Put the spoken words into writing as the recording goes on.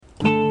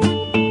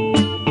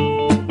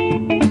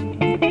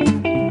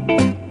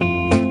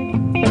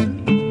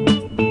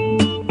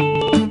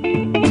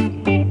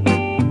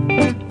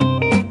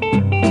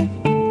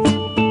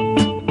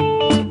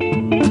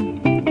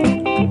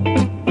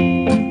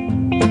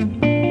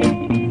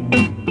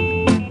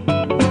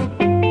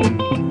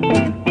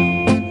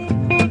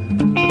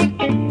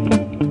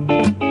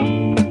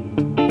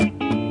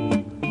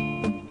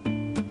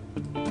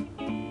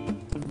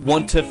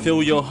Want to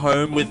fill your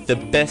home with the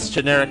best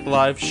Generic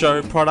Live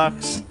show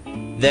products?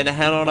 Then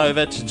head on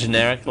over to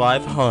Generic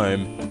Live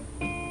Home,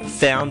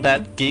 found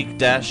at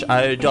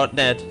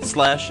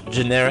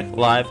geek-io.net/Generic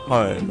Live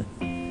Home.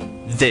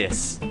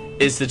 This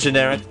is the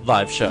Generic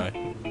Live Show.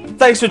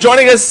 Thanks for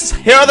joining us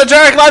here on the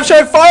Generic Live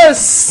Show for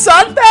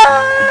Sunday!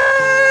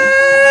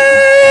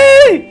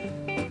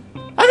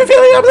 I have a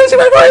feeling I'm losing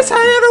my voice.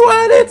 Hey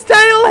everyone, it's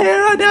Dale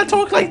here. I now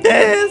talk like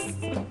this.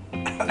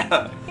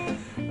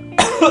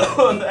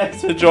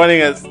 Thanks for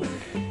joining us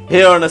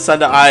here on a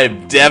Sunday.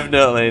 I'm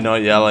definitely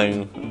not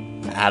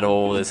yelling at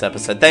all this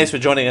episode. Thanks for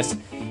joining us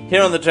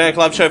here on the Generic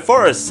Live Show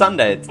for a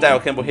Sunday. It's Dale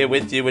Campbell here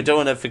with you. We're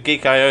doing it for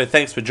Geek.io.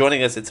 Thanks for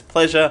joining us. It's a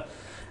pleasure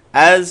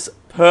as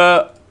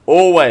per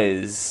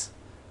always.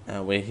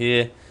 We're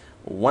here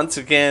once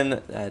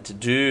again to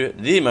do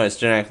the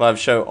most generic live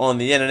show on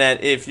the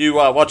internet. If you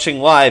are watching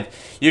live,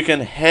 you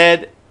can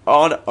head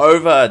on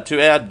over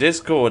to our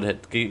Discord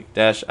at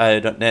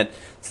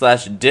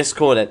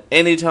geek-io.net/Discord at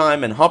any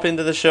time and hop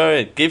into the show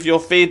and give your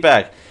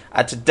feedback.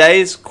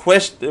 Today's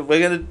question, we're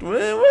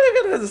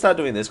gonna start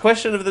doing this.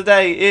 Question of the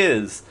day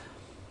is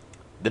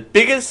the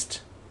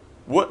biggest.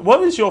 What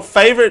was your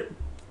favorite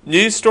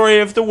news story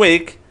of the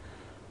week?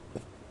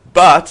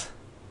 But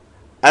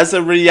as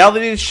a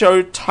reality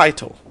show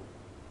title.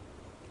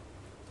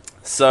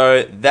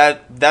 So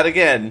that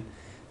again,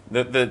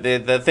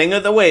 the thing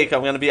of the week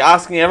I'm going to be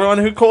asking everyone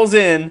who calls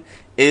in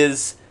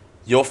is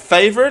your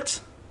favorite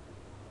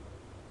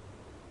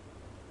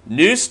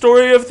news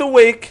story of the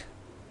week,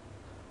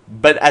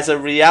 but as a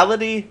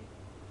reality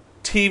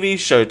TV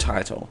show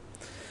title.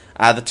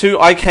 The two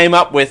I came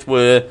up with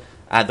were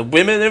the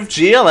women of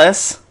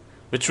GLS,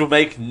 which will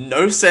make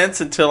no sense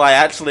until I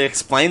actually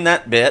explain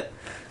that bit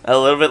a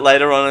little bit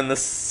later on in the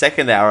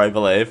second hour, I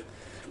believe,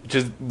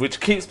 which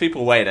keeps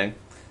people waiting.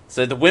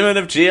 So the women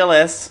of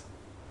GLS.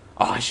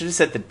 Oh, I should have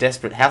said the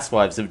Desperate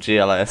Housewives of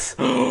GLS.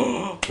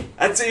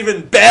 That's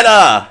even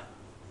better.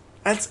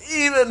 That's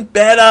even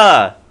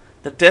better.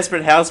 The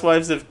Desperate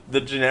Housewives of the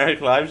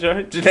Generic Live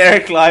Show.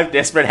 Generic Live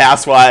Desperate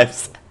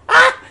Housewives.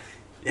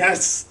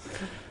 Yes.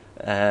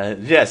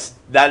 Yes.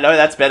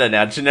 That's better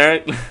now.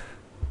 Generic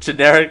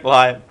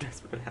Live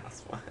Desperate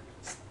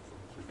Housewives.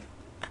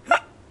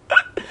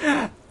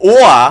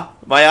 Or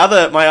my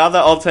other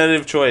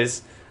alternative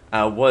choice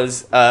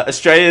was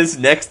Australia's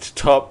next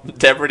top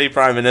Deputy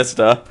Prime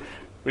Minister,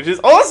 which is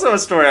also a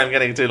story I'm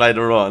getting to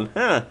later on.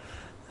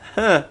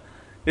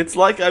 It's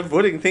like I'm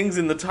putting things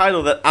in the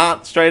title that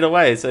aren't straight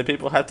away, so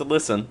people have to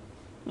listen.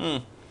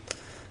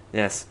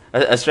 Yes,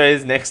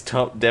 Australia's next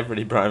top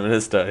Deputy Prime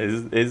Minister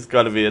is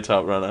got to be a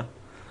top runner.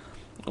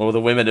 Or the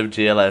women of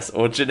GLS,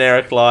 or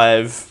Generic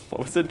Live.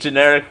 What was it?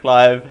 Generic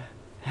Live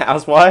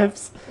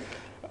Housewives?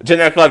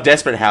 Generic Live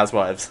Desperate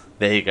Housewives.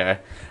 There you go.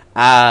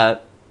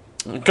 Got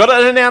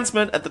an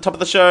announcement at the top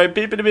of the show.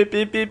 Beep, beep, beep,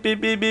 beep, beep,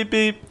 beep, beep, beep,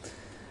 beep.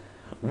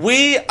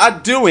 We are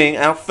doing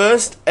our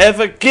first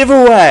ever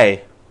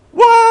giveaway.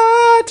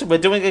 What? We're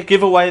doing a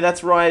giveaway,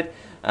 that's right.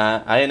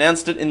 I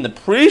announced it in the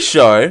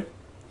pre-show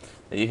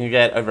that you can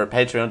get over at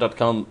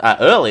patreon.com,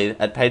 early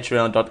at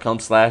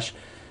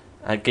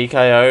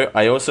patreon.com/geek.io.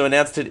 I also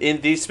announced it in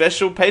the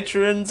special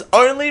patrons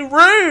only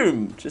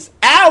room, just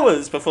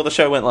hours before the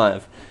show went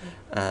live.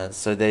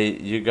 So there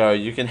you go.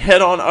 You can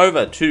head on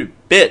over to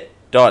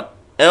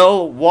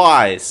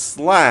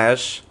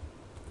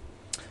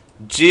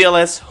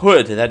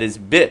bit.ly/GLSHood. That is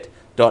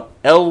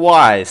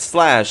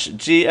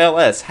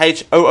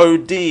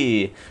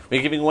bit.ly/GLSHOOD.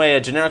 We're giving away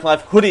a Generic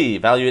Life hoodie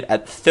valued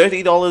at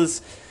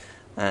 $30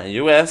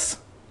 US.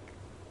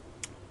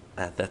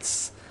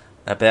 That's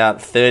about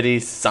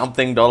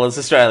 $30-something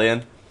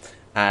Australian.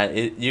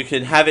 You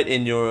can have it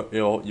in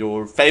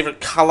your favorite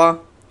colour.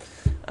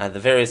 The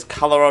various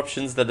colour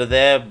options that are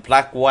there: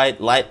 black,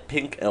 white, light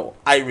pink, or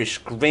Irish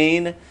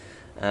green.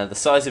 The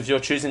size of your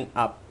choosing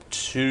up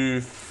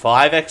to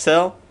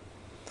 5XL.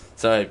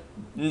 So,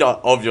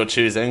 not of your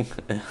choosing,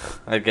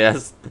 I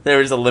guess.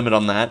 There is a limit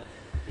on that.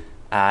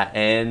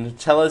 And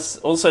tell us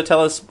one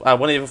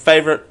of your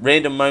favourite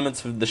random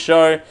moments of the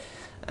show.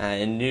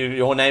 And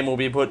your name will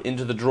be put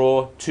into the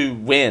draw to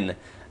win.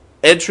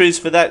 Entries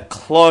for that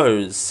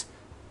close.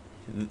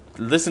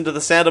 Listen to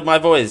the sound of my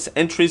voice.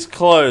 Entries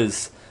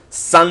close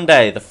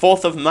Sunday, the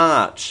 4th of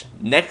March.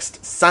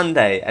 Next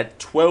Sunday at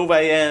 12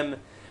 a.m.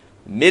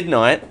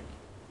 midnight.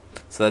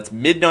 So that's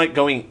midnight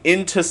going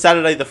into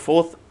Saturday, the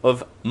 4th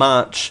of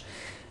March.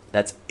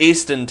 That's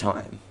Eastern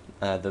time.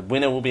 The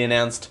winner will be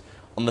announced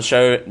on the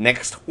show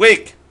next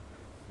week.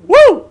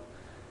 Woo!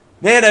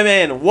 Man, oh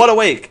man, what a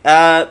week.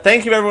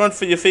 Thank you everyone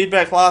for your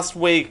feedback last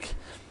week.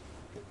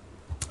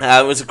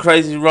 It was a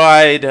crazy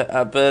ride,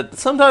 but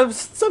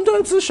sometimes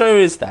the show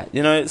is that.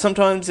 You know,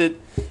 sometimes it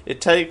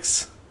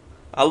takes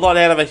a lot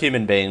out of a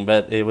human being,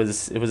 but it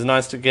was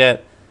nice to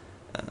get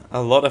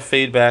a lot of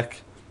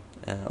feedback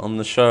on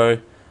the show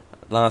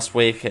last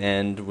week,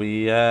 and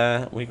we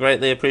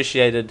greatly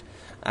appreciated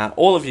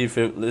all of you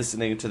for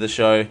listening to the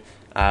show.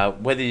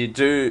 Whether you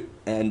do,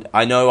 and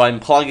I know I'm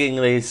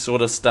plugging these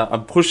sort of stuff,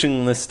 I'm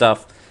pushing this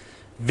stuff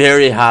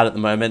very hard at the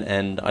moment,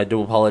 and I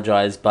do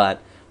apologize,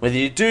 but whether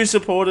you do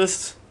support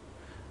us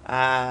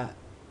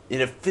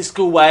in a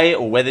fiscal way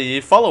or whether you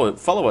follow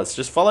us.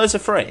 Just follows are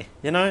free.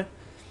 You know,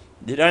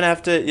 you don't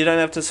have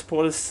to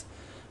support us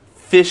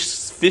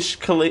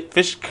officially.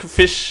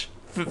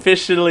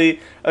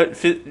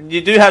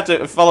 You do have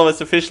to follow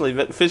us officially,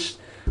 but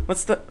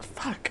what's the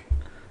fuck?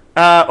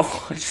 I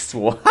just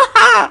swore.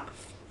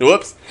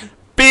 Whoops.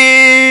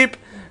 Beep.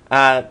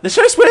 The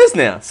show swears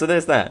now, so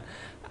there's that.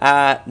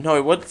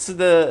 No, what's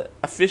the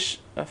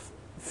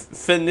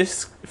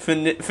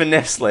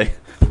finessely?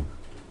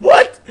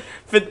 What?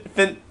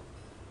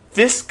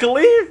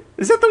 Fiscally?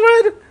 Is that the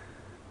word?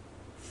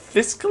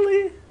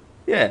 Fiscally?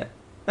 Yeah,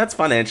 that's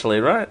financially,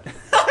 right?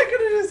 I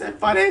could have just said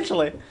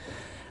financially.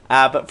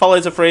 But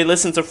follows are free,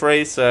 listens are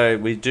free, so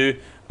we do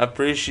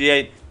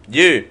appreciate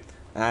you.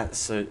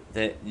 So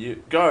there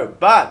you go.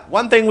 But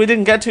one thing we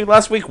didn't get to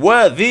last week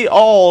were the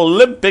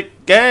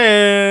Olympic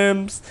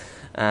Games.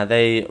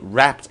 They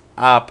wrapped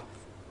up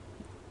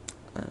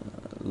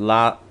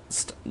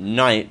last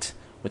night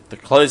with the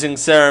closing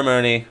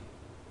ceremony.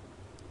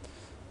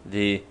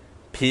 The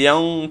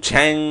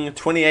Pyeongchang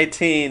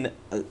 2018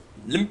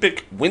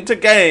 Olympic Winter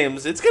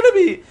Games. It's going to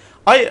be...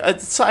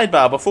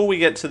 sidebar, before we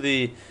get to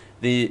the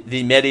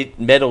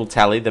medal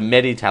tally,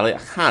 I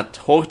can't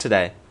talk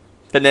today.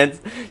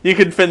 You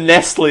can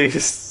finessely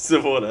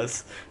support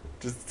us.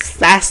 Just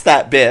sass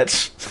that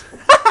bitch.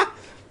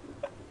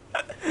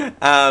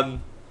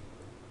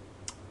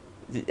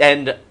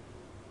 And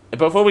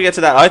before we get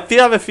to that, I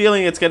have a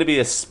feeling it's going to be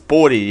a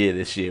sporty year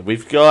this year.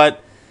 We've got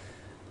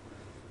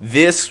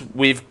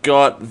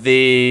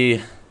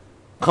the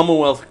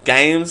Commonwealth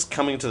Games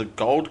coming to the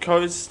Gold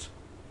Coast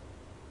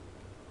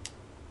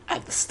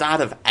at the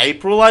start of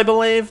April, I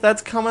believe.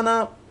 That's coming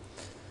up.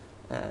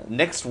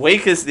 Next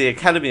week is the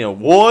Academy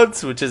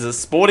Awards, which is a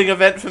sporting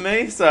event for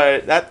me,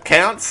 so that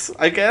counts,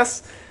 I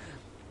guess.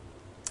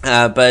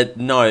 But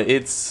no,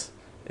 it's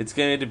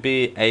going to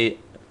be a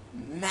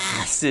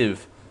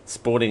massive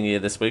sporting year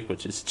this week,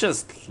 which is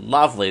just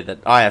lovely that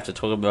I have to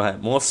talk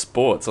about more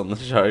sports on the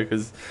show,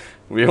 because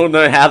we all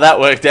know how that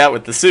worked out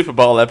with the Super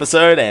Bowl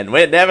episode, and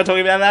we're never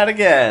talking about that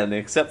again,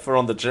 except for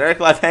on the Jerk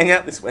Life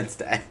Hangout this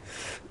Wednesday.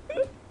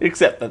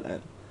 Except for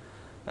that.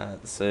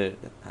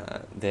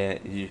 There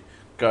you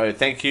go.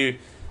 Thank you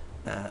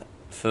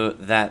for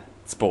that,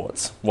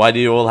 sports. Why do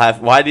you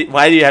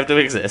have to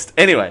exist?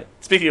 Anyway,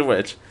 speaking of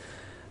which,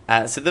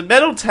 so the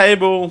medal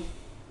table,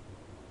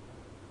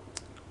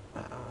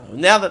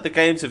 now that the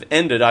games have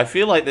ended, I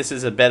feel like this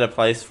is a better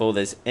place for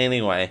this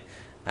anyway.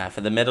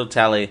 For the medal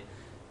tally,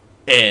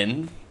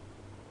 in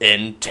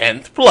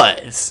 10th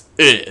place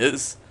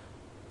is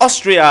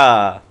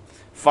Austria.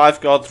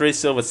 5 gold, 3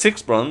 silver,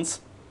 6 bronze.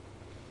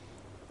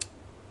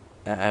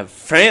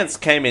 France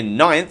came in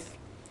 9th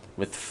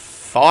with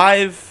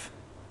 5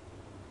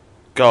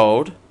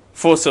 gold,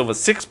 4 silver,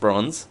 6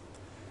 bronze.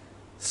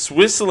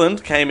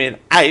 Switzerland came in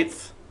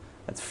 8th.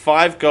 That's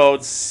 5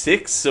 gold,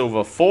 6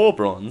 silver, 4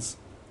 bronze.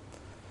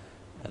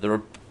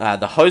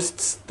 The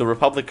hosts, the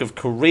Republic of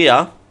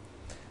Korea,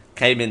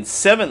 came in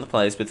 7th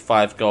place with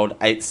 5 gold,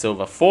 8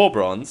 silver, 4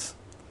 bronze.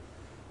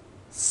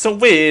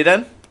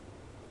 Sweden,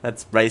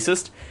 that's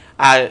racist,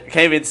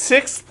 came in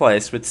 6th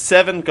place with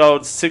 7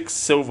 gold, 6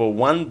 silver,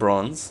 1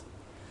 bronze.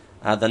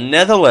 The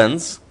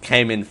Netherlands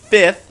came in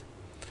 5th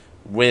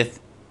with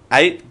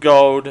 8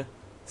 gold,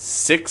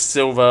 6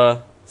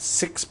 silver,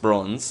 6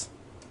 bronze.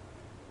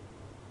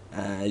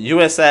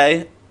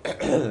 USA,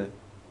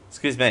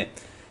 excuse me,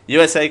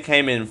 USA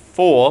came in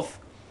 4th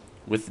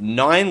with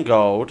 9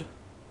 gold,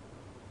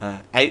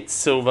 8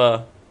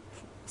 silver,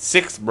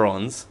 6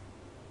 bronze.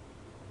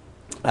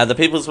 The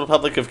People's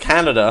Republic of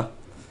Canada,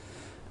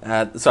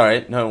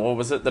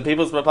 the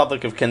People's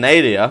Republic of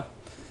Canada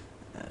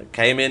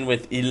came in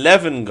with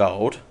 11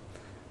 gold,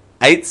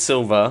 8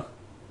 silver,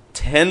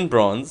 10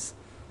 bronze.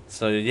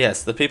 So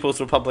yes, the People's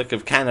Republic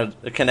of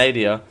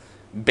Canada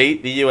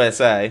beat the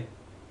USA,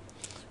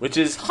 which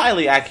is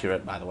highly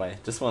accurate, by the way.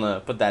 Just want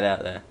to put that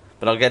out there,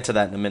 but I'll get to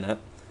that in a minute.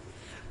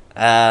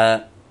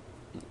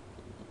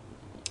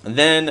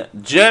 Then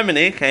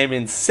Germany came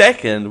in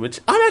 2nd,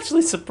 which I'm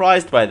actually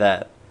surprised by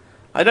that.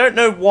 I don't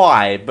know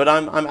why, but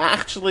I'm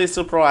actually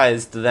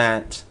surprised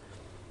that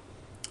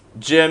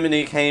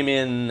Germany came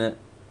in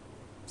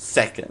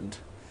 2nd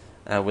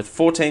with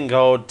 14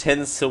 gold,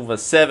 10 silver,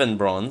 7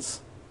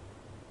 bronze.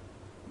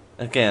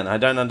 Again, I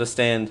don't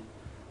understand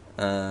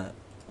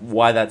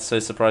why that's so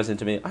surprising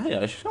to me. I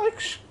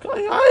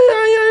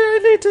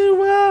need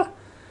to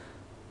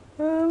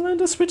learn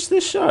to switch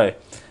this show.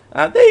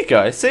 There you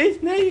go. See,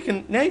 now you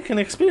can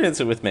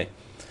experience it with me.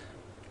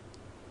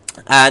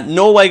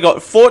 Norway came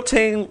in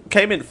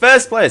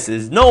 1st place.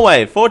 Is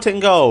Norway, 14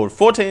 gold,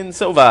 14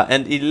 silver,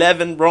 and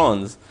 11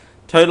 bronze,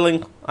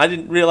 totaling. I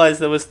didn't realize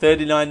there was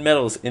 39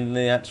 medals in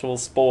the actual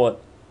sport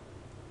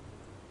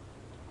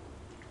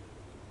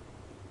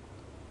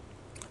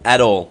at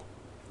all.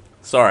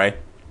 Sorry,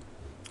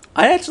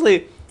 I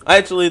actually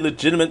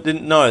legitimately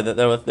didn't know that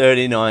there were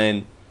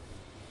 39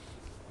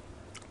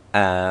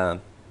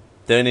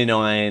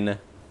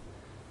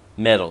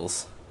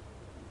 medals.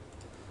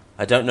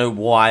 I don't know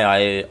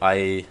why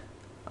I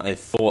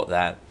thought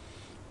that.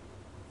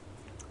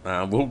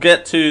 We'll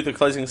get to the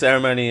closing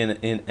ceremony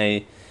in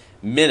a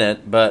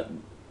minute, but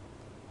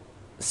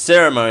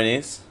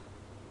ceremonies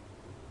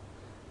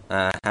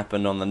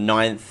happened on the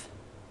 9th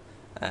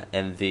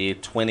and the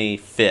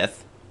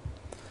 25th.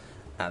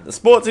 The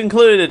sports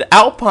included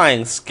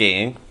alpine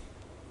skiing,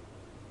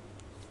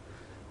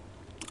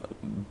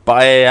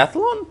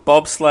 biathlon,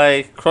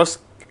 bobsleigh,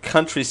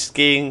 cross-country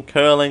skiing,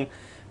 curling,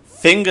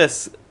 figure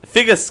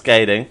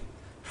skating,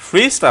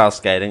 freestyle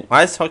skating,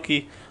 ice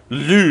hockey,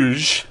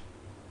 luge.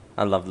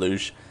 I love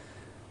luge.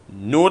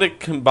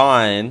 Nordic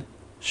combine,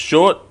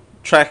 short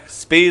track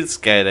speed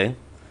skating,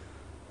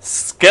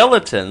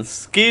 skeletons,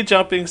 ski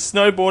jumping,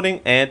 snowboarding,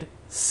 and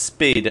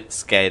speed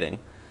skating.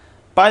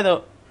 By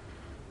the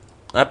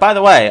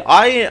way,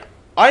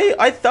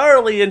 I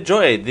thoroughly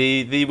enjoyed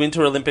the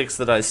Winter Olympics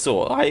that I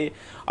saw.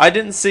 I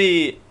didn't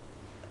see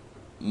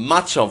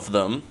much of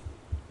them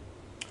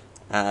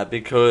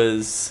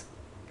because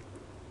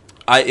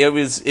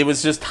it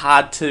was just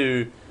hard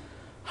to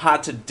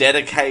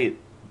dedicate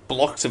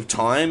blocks of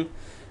time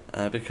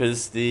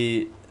because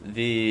the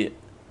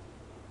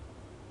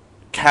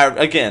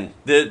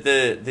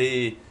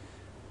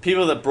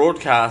people that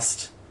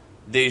broadcast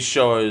these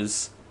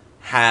shows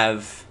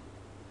have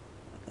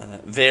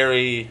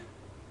very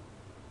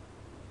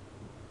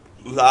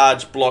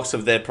large blocks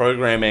of their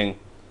programming.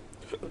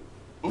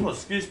 Oh,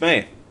 excuse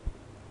me.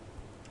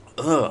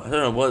 I don't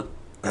know what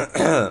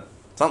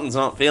something's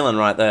not feeling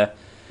right there.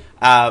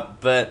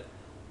 But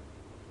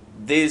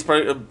these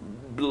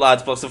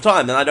large blocks of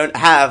time, and I don't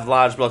have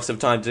large blocks of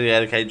time to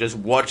dedicate just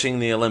watching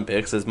the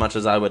Olympics as much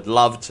as I would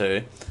love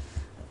to.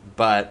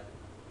 But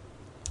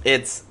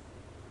it's...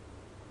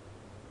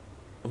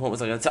 What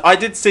was I going to say? I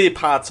did see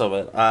parts of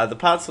it. The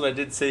parts that I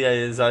did see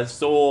is I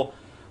saw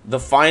the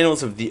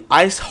finals of the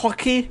ice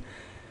hockey.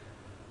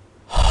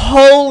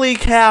 Holy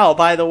cow,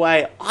 by the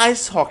way,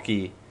 ice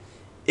hockey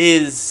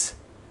is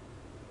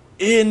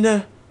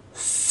insane.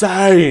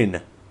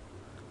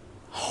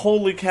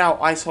 Holy cow,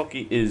 ice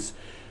hockey is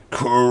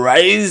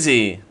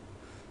crazy.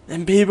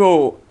 And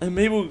people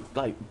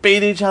like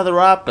beat each other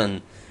up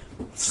and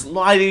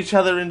slide each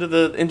other into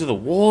the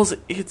walls.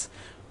 It's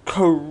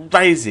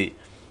crazy.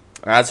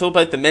 I saw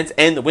both the men's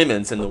and the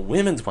women's, and the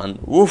women's one,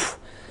 oof.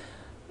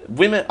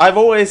 Women, I've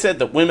always said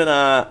that women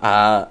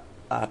are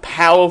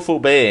powerful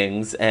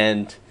beings,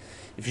 and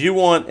if you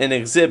want an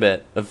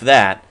exhibit of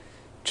that,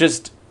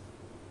 just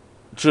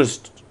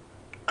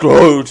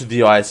go to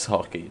the ice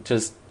hockey.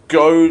 Just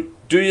go,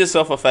 do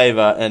yourself a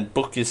favor and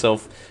book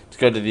yourself to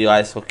go to the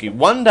ice hockey.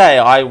 One day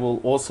I will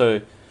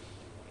also,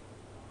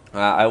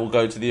 I will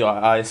go to the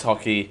ice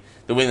hockey,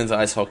 the women's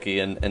ice hockey,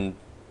 and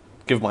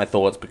give my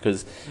thoughts,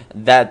 because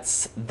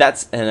that's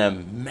an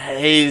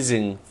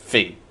amazing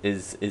feat.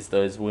 Is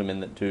those women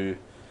that do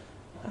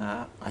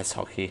ice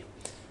hockey.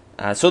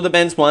 So the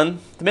men's one.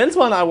 The men's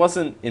one I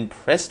wasn't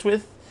impressed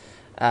with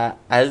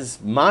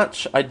as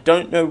much. I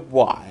don't know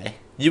why.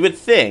 You would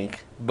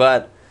think,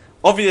 but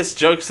obvious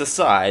jokes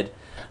aside,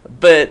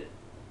 but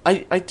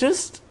I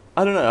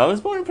don't know. I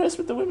was more impressed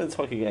with the women's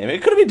hockey game.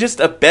 It could have been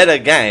just a better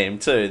game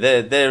too.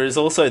 There is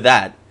also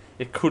that.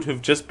 It could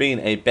have just been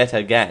a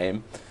better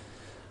game.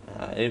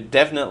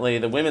 Definitely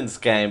the women's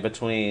game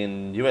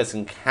between US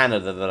and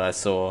Canada that I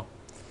saw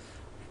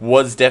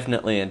was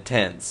definitely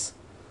intense.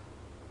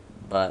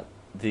 But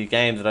the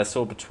game that I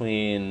saw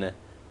between,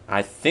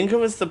 I think it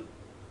was the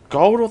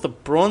gold or the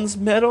bronze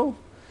medal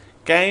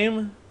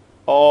game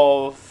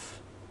of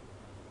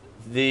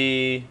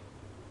the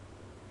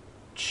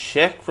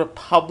Czech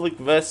Republic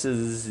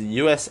versus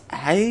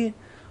USA,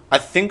 I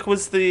think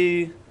was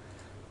the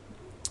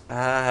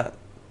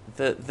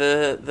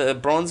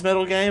bronze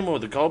medal game or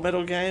the gold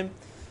medal game.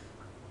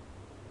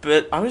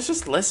 But I was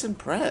just less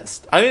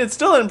impressed. I mean, it's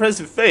still an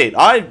impressive feat.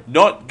 I'm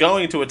not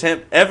going to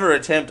ever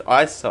attempt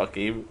ice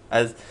hockey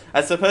as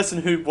the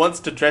person who wants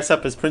to dress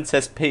up as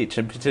Princess Peach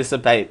and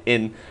participate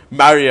in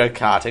Mario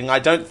Karting. I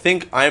don't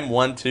think I'm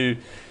one to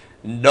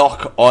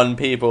knock on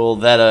people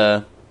that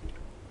are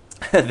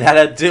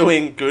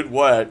doing good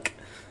work,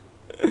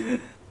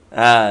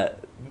 playing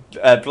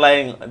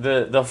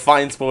the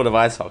fine sport of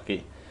ice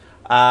hockey.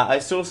 I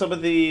saw some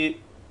of the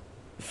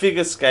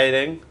figure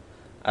skating.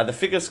 The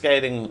figure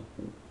skating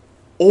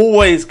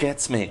always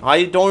gets me.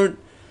 I don't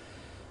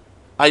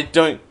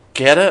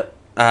get it.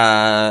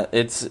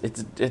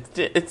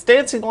 It's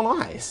dancing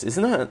on ice,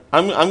 isn't it?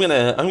 I'm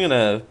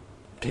gonna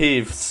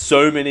peeve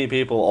so many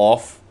people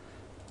off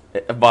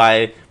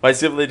by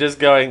simply just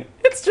going,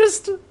 it's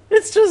just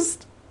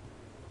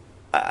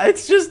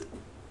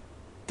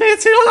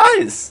dancing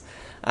on ice.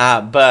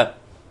 But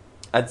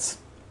that's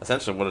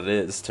essentially what it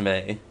is to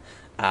me.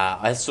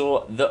 I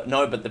saw but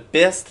the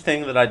best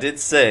thing that I did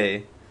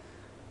see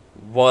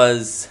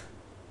was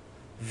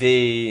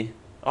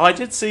I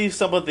did see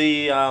some of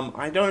the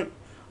I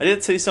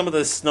did see some of the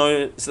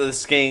the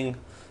skiing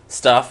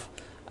stuff.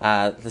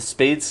 The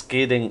speed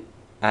skiing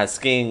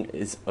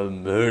is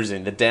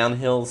amazing. The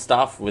downhill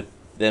stuff with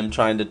them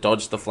trying to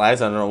dodge the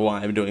flags. I don't know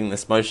why I'm doing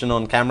this motion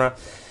on camera,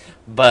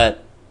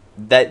 but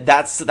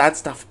that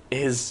stuff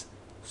is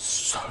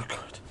so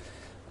good.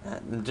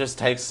 It just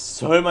takes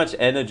so much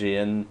energy,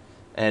 and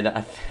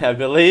I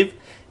believe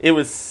it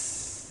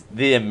was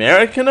the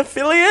American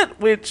affiliate,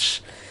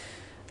 which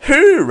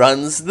who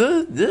runs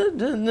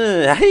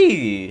the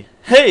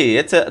hey,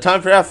 it's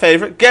time for our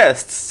favorite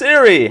guest,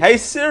 Siri. Hey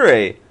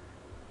Siri.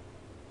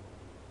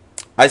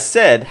 I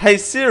said, hey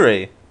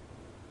Siri.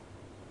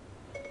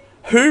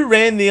 Who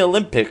ran the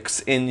Olympics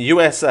in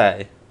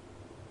USA?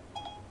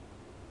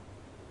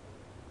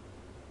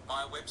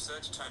 My web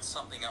search turned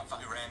something up for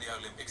who ran the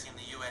Olympics in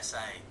the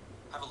USA.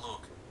 Have a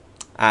look.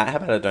 How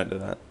about I don't do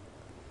that?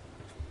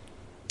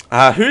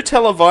 Who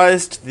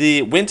televised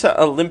the Winter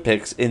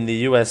Olympics in the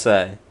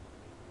USA?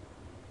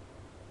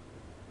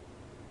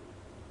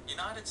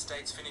 United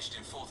States finished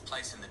in 4th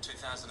place in the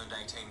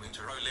 2018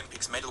 Winter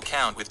Olympics medal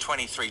count with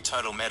 23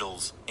 total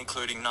medals,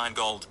 including 9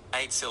 gold,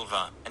 8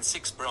 silver, and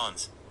 6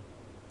 bronze.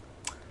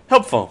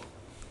 Helpful.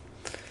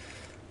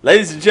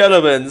 Ladies and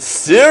gentlemen,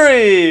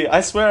 Siri!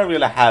 I swear I'm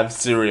going to have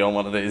Siri on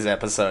one of these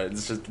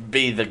episodes. Just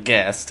be the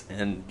guest.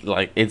 And,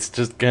 it's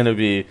just going to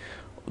be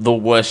the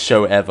worst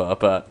show ever.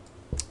 But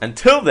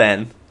until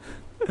then,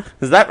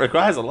 because that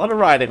requires a lot of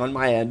writing on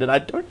my end, and I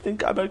don't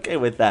think I'm okay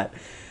with that.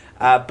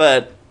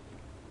 But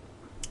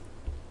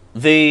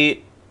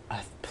I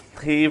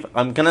believe,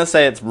 I'm going to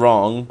say it's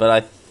wrong, but I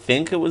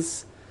think it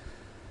was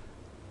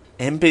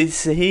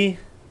NBC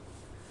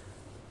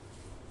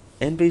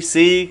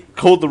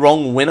called the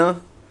wrong winner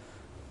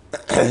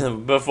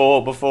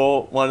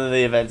before one of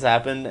the events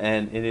happened,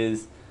 and it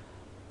is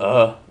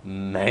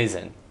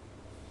amazing.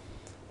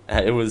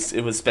 It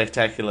was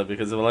spectacular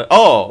because they were like,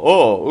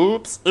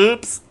 oops.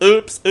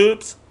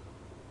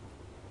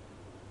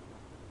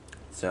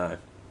 So,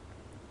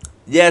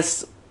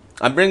 yes,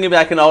 I'm bringing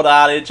back an old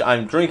adage.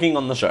 I'm drinking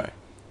on the show,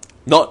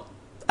 not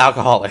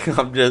alcoholic.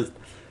 Because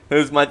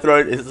my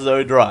throat is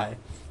so dry.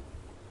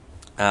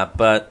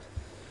 But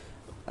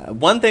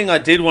one thing I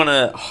did want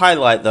to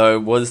highlight, though,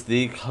 was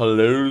the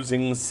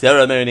closing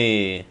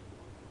ceremony.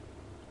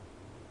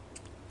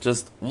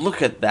 Just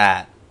look at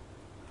that.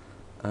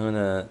 I'm going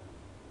to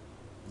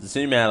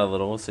zoom out a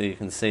little so you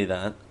can see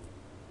that.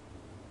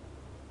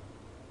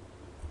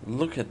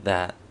 Look at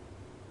that.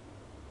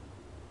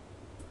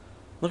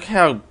 Look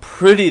how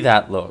pretty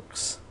that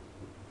looks.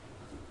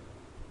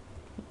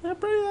 Look how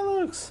pretty that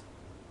looks.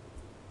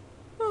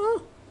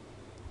 Oh.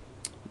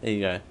 There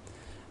you go.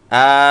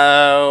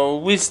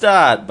 We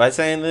start by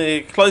saying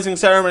the closing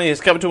ceremony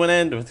has come to an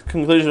end with the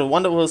conclusion of a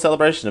wonderful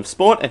celebration of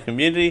sport and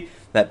community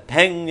that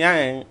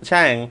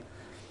Pyeongchang,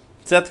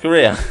 South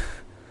Korea,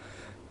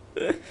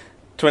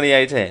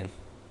 2018.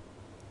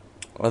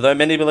 Although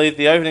many believed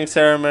the opening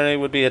ceremony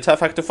would be a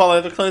tough act to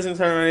follow, the closing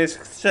ceremony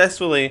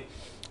successfully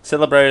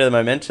celebrated the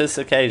momentous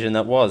occasion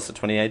that was the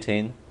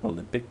 2018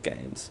 Olympic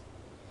Games.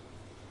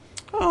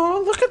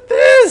 Oh, look at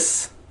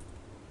this!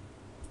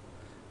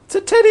 It's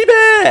a teddy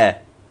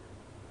bear!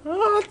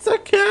 Oh, it's so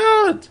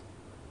cute!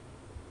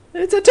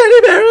 It's a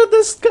teddy bear in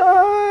the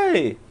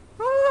sky!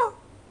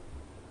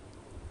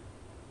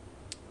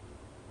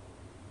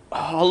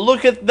 Oh,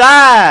 look at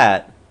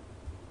that!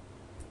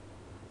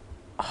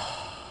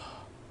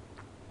 Oh,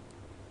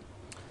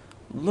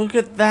 look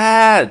at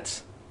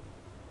that!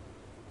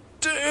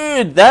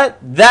 Dude,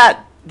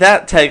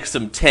 that takes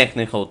some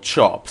technical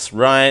chops,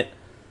 right?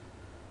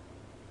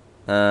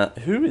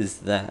 Who is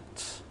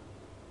that?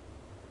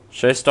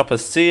 Showstopper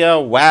Sia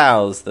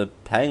wows the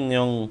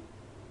Pyongyang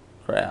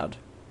crowd.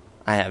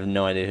 I have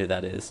no idea who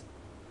that is.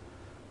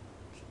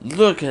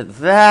 Look at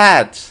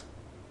that!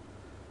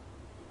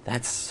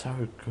 That's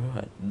so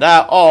good.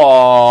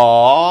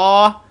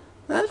 Aww!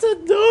 That's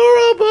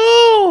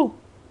adorable!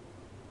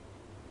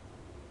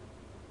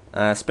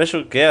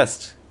 Special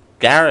guest,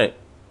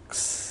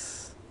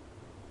 Garrix.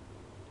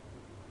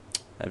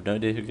 I have no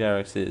idea who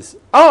Garrix is.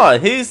 Oh,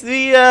 he's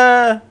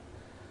the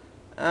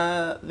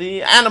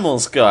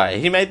Animals guy.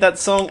 He made that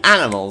song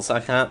Animals. I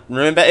can't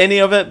remember any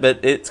of it,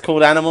 but it's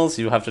called Animals.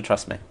 You have to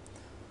trust me.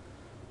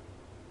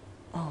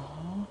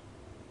 Oh,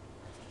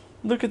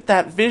 look at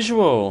that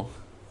visual.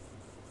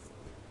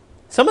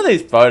 Some of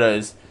these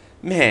photos,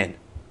 man.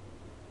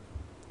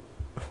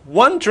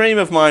 One dream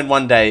of mine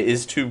one day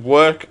is to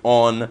work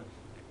on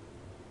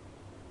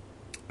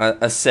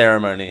a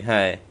ceremony,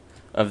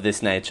 of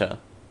this nature.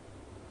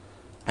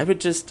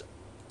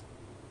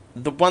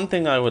 The one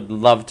thing I would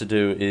love to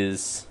do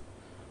is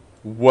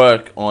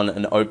work on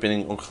an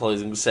opening or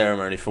closing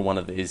ceremony for one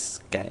of these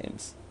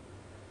games.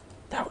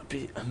 That would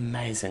be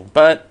amazing.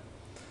 But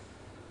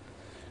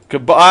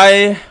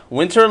goodbye,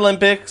 Winter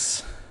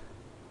Olympics.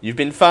 You've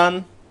been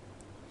fun.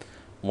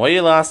 While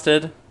you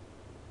lasted,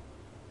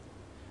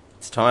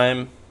 it's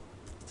time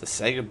to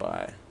say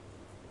goodbye.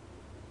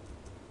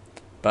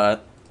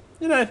 But,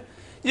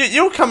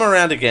 you'll come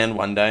around again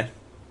one day.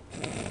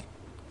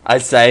 I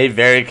say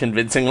very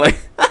convincingly.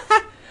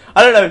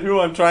 I don't know who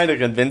I'm trying to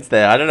convince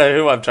there. I don't know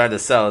who I'm trying to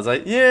sell. It's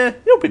like, yeah,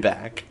 you'll be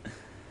back.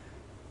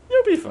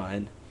 You'll be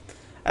fine.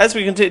 As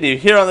we continue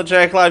here on the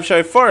Jack Live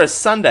Show for a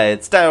Sunday,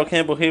 it's Dale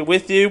Campbell here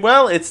with you.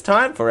 Well, it's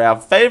time for our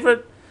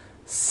favourite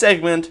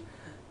segment,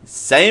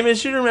 Same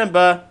as you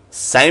remember,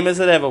 same as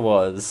it ever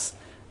was.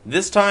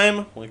 This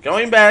time, we're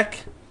going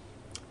back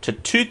to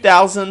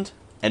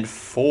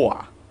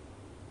 2004.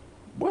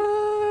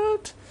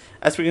 What?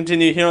 As we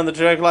continue here on the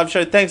Generic Live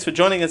Show, thanks for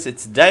joining us.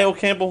 It's Dale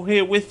Campbell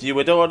here with you.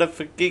 We're doing it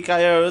for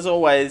Geek.io as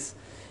always.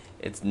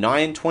 It's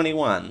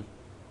 9:21.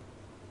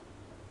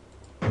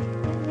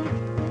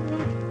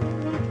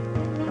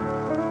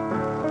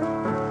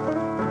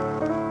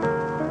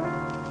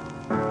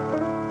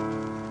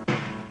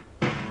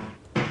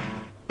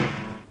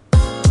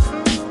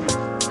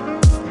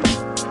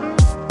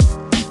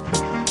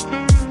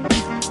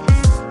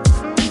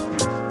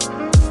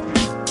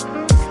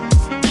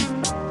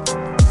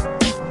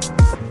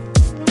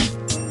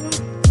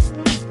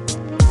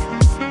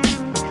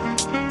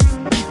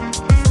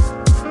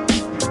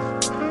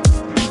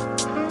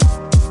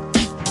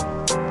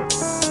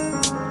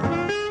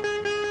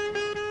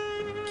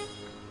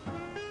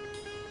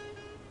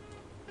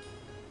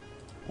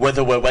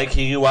 Whether we're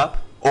waking you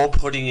up or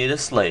putting you to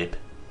sleep,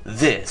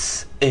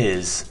 this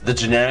is the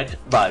Generic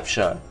Live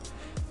Show.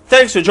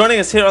 Thanks for joining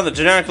us here on the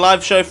Generic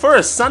Live Show for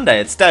a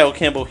Sunday. It's Dale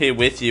Campbell here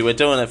with you. We're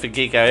doing it for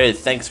Geek.io.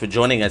 Thanks for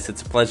joining us.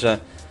 It's a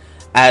pleasure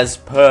as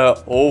per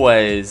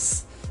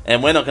always.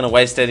 And we're not going to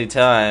waste any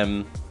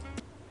time.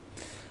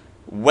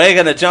 We're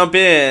going to jump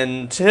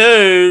in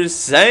to,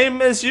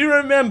 same as you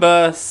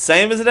remember,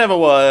 same as it ever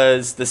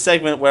was, the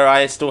segment where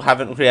I still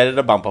haven't created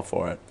a bumper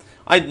for it.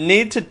 I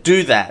need to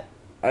do that.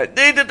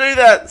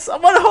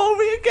 Someone hold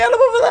me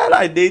accountable for that.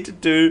 I need to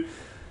do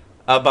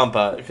a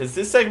bumper because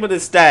this segment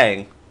is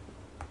staying,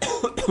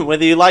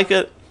 whether you like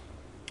it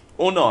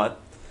or not.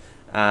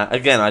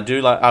 Again,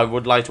 I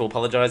would like to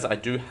apologize. I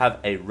do have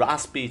a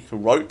raspy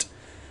throat.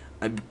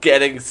 I'm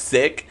getting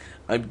sick.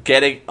 I'm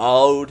getting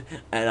old,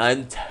 and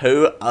I'm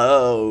too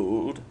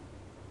old.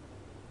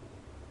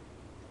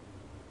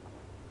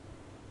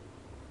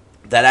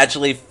 That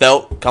actually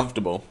felt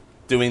comfortable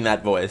doing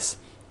that voice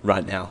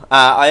right now.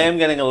 I am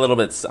getting a little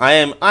bit.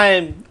 I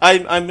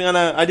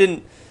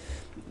didn't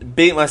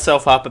beat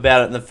myself up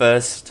about it in the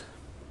first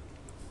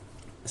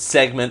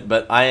segment,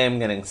 but I am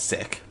getting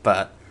sick.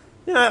 But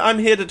you know, I'm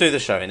here to do the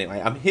show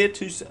anyway. I'm here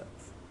to serve.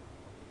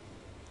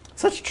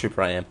 Such a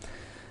trooper I am.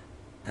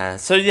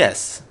 So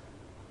yes,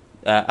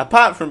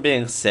 apart from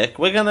being sick,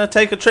 we're gonna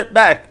take a trip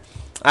back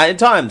in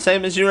time.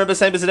 Same as you remember,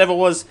 same as it ever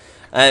was.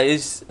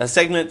 Is a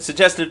segment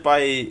suggested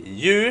by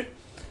you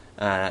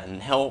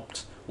and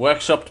helped.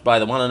 Workshopped by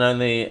the one and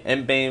only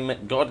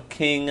M-Beam God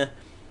King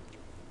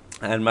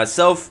and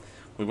myself.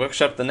 We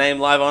workshopped the name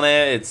live on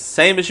air. It's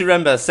same as you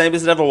remember, same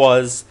as it ever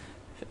was.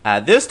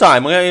 This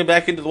time we're going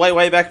back into the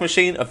way back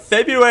machine of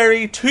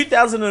February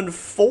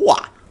 2004.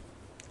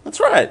 That's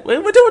right,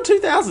 we're doing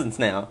 2000s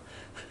now.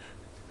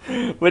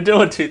 We're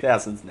doing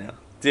 2000s now.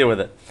 Deal with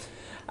it.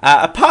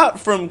 Apart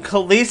from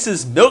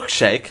Khalees's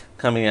Milkshake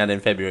coming out in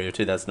February of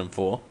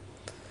 2004.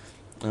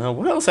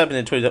 What else happened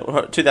in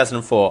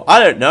 2004?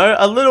 I don't know.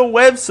 A little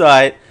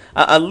website,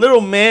 a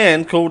little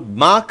man called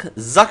Mark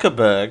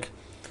Zuckerberg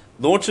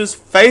launches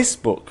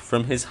Facebook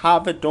from his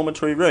Harvard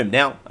dormitory room.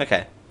 Now,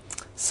 okay,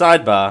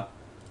 sidebar.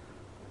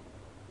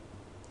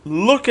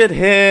 Look at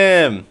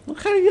him.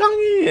 Look how young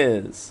he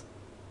is.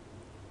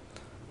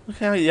 Look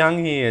how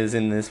young he is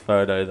in this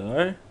photo,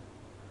 though.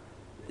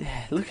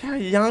 Yeah, look how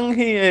young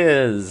he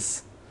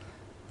is.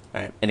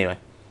 Alright, anyway.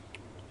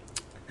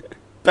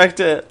 Back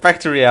to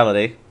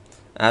reality.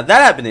 That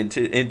happened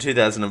in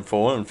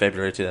 2004, in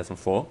February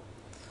 2004.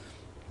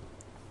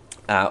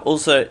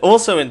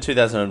 Also in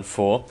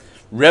 2004,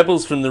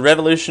 rebels from the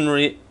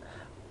Revolutionary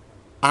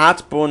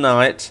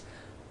Artbornite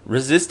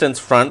Resistance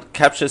Front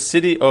capture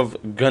city of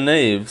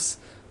Gonaives,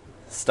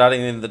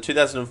 starting in the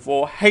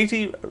 2004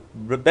 Haiti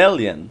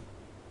Rebellion.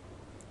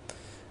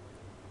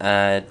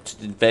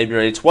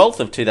 February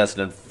 12th of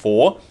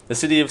 2004, the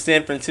city of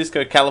San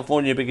Francisco,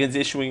 California begins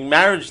issuing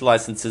marriage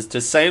licenses to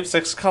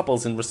same-sex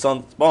couples in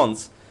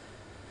response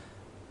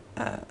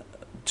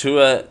to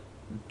a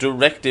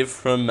directive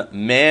from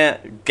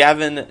Mayor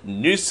Gavin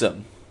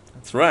Newsom.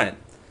 That's right.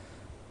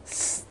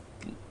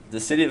 The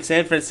city of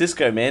San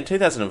Francisco, man,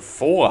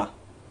 2004.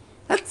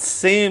 It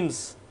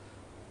seems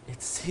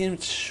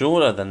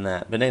shorter than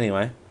that, but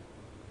anyway.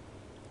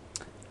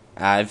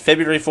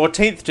 February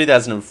 14th,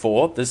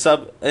 2004,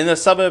 in the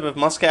suburb of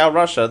Moscow,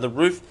 Russia, the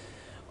roof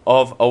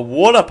of a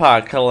water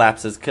park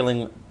collapses,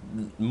 killing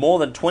more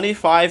than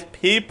 25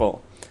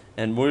 people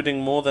and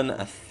wounding more than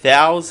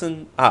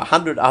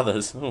 100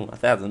 others. Ooh,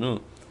 1,000. Ooh.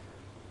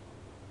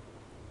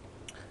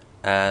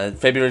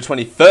 February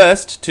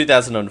 21st,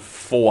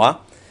 2004,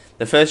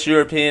 the first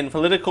European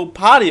political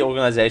party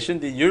organisation,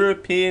 the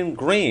European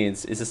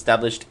Greens, is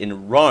established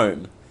in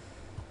Rome.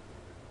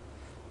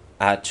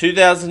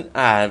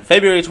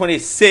 February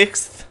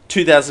 26th,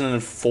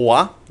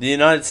 2004, the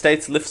United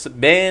States lifts a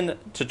ban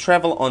to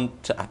travel on...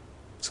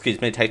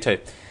 take two.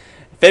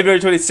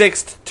 February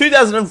 26th,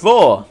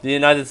 2004, the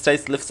United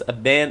States lifts a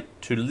ban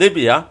to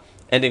Libya,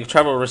 ending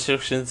travel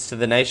restrictions to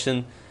the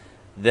nation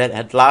that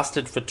had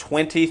lasted for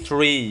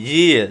 23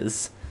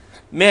 years.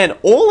 Man,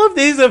 all of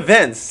these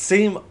events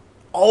seem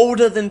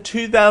older than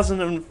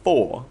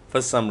 2004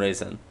 for some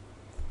reason.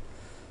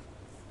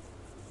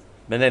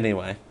 But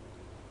anyway.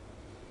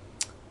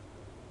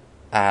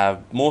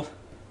 February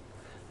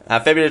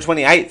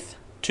 28th,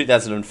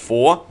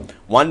 2004,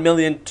 1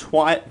 million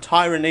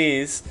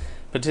Taiwanese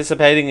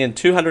participating in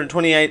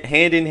 228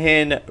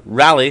 hand-in-hand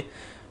rally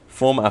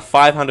form a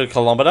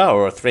 500-kilometer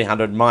or a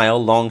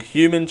 300-mile long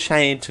human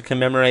chain to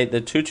commemorate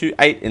the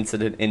 228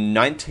 incident in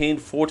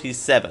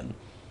 1947.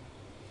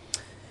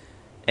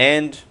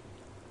 And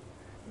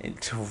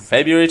until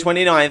February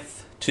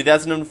 29th,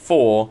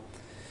 2004,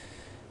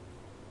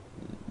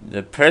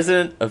 the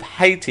president of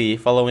Haiti,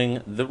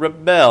 following the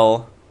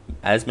rebel,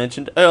 as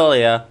mentioned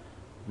earlier,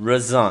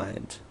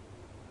 resigned.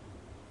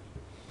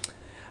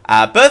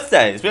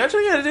 Birthdays. We're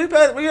actually going to do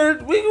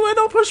we're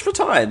not pushed for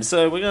time,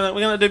 so we're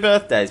gonna do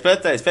birthdays.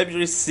 Birthdays.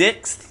 February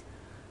 6th,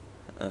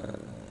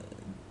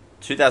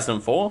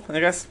 2004, I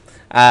guess.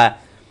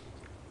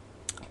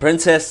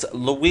 Princess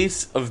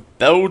Louise of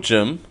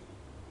Belgium.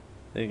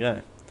 There you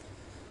go.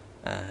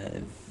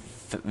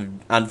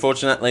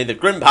 Unfortunately, the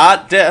grim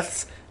part,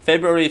 deaths.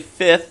 February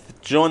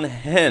 5th, John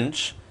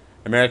Hench,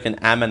 American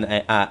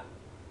animator,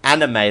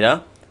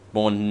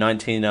 born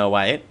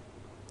 1908.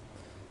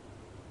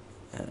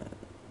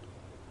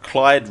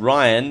 Clyde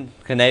Ryan,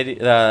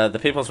 the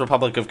People's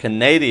Republic of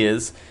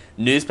Canada's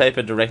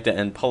newspaper director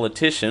and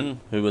politician,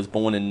 who was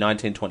born in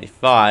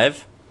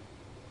 1925.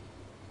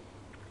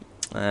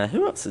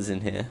 Who else is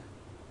in here?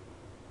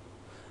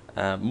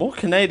 More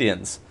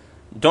Canadians.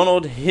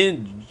 Donald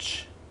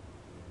Hinge.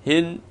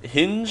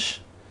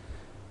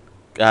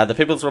 The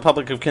People's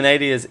Republic of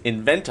Canada's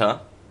inventor.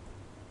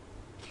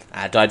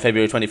 Died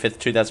February 25th,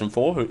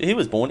 2004. He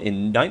was born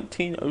in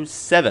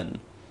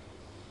 1907.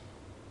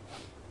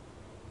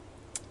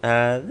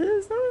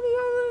 There's not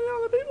really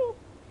other people.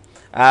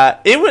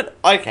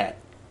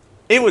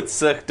 It would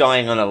suck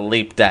dying on a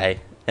leap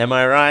day. Am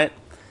I right?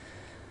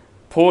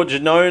 Poor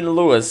Janone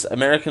Lewis,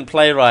 American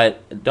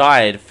playwright,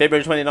 died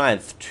February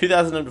 29th,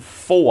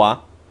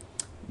 2004.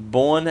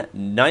 Born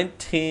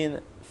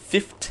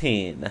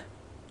 1915.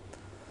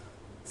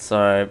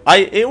 So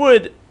it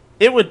would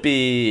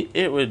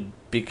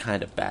be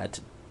kind of bad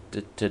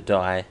to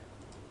die,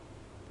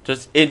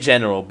 just in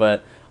general.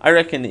 But I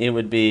reckon it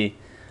would be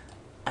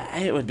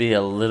a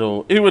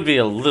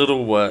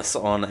little worse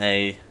on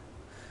a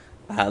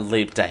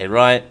leap day,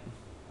 right?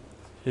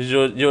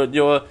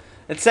 You're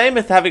it's same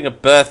with having a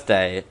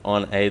birthday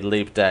on a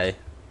leap day.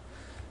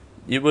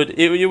 You would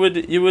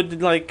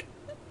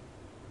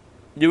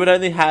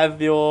only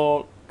have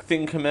your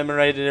thing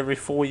commemorated every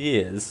 4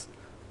 years,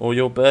 or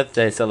your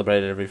birthday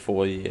celebrated every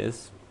 4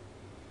 years.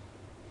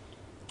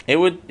 It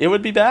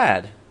would be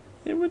bad.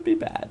 It would be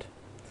bad.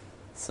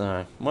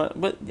 So,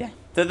 yeah.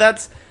 So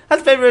that's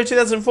February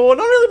 2004.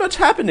 Not really much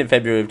happened in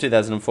February of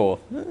 2004.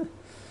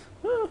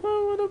 What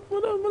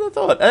I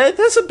thought.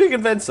 There's some big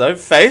events though.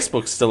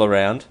 Facebook's still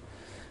around.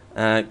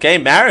 Gay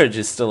marriage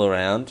is still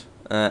around.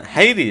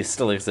 Haiti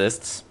still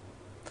exists.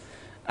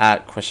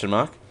 Question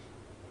mark.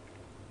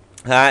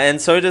 And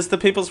so does the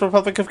People's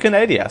Republic of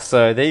Canada.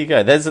 So there you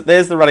go. There's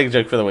the running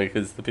joke for the week,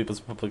 is the People's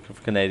Republic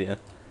of Canada.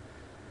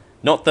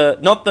 Not the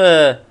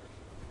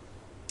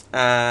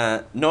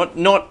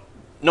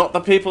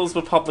People's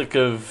Republic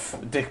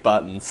of Dick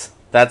Buttons.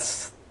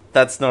 That's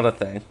not a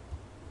thing.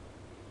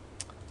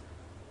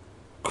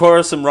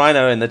 Chorus and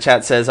Rhino in the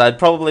chat says, I'd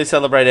probably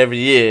celebrate every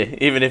year,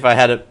 even if I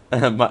had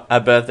a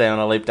birthday on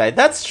a leap day.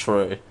 That's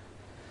true.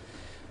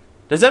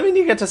 Does that mean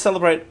you get to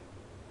celebrate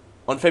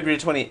on February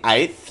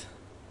 28th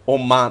or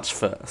March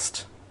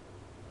 1st?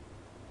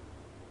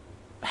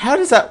 How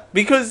does that...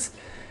 Because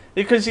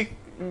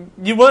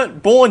you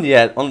weren't born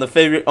yet on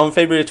February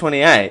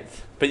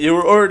 28th, but you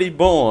were already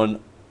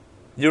born...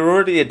 You were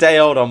already a day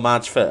old on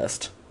March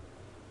 1st.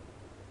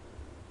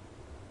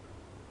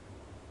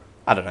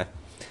 I don't know.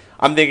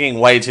 I'm thinking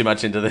way too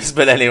much into this,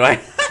 but anyway.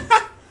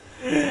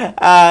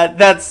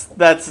 That's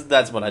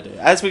what I do.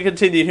 As we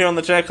continue here on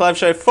the Jack Live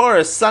Show for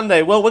a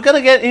Sunday, well, we're going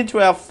to get into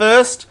our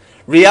first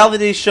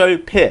reality show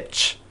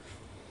pitch.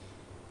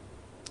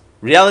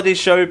 Reality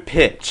show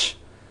pitch.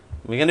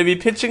 We're going to be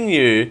pitching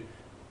you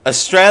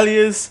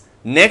Australia's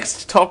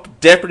next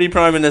top Deputy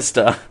Prime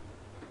Minister.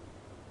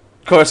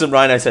 Chorus and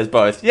Rhino says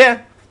both.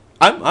 Yeah,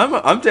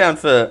 I'm down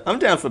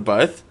for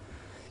both.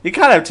 You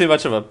can't have too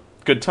much of a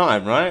good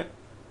time, right?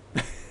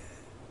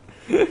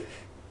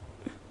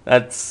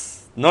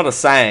 That's not a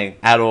saying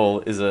at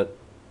all, is it?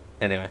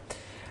 Anyway,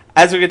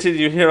 as we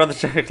continue here on the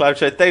Jack Live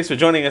Show, thanks for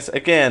joining us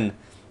again.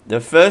 The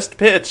first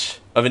pitch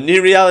of a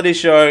new reality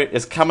show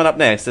is coming up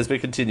next as we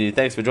continue.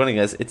 Thanks for joining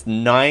us. It's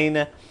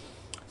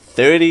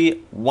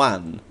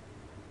 9:31.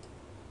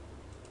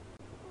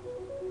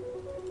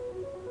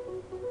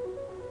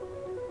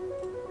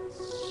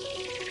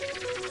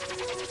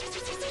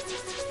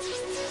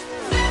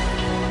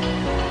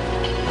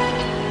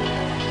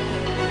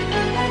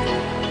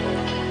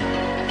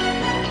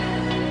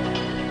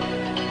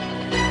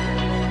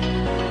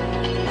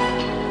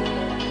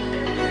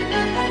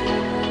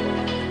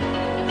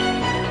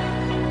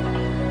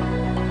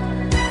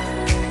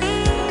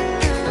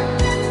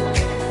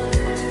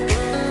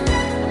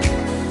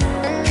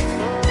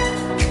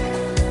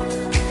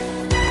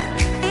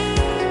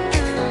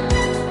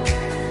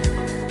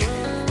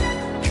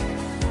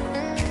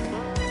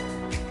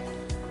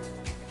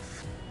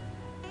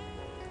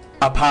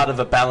 are part of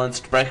a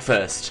balanced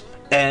breakfast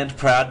and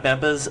proud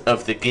members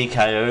of the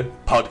Geek.io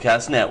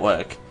podcast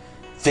network.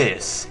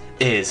 This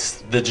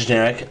is the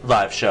Generic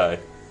Live Show.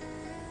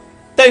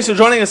 Thanks for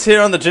joining us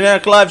here on the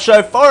Generic Live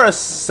Show for a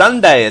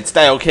Sunday. It's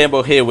Dale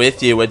Campbell here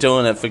with you. We're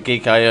doing it for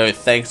Geek.io.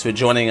 Thanks for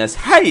joining us.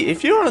 Hey,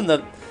 if you're on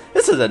the...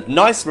 This is a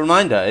nice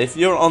reminder. If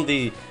you're on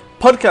the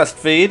podcast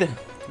feed,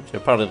 if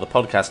you're part of the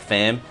podcast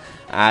fam,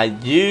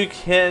 you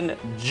can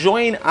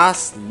join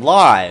us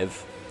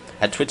live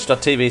at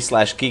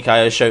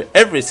twitch.tv/Geek.io show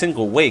every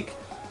single week.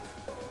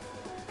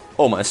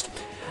 Almost.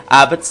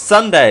 But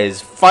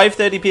Sundays,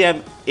 5:30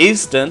 p.m.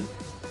 Eastern,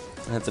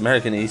 that's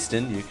American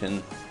Eastern, you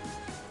can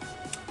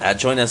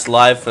join us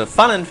live for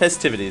fun and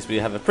festivities. We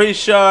have a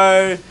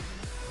pre-show,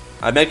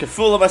 I make a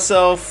fool of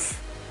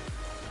myself,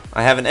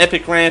 I have an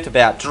epic rant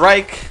about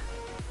Drake.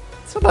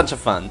 It's a bunch of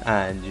fun,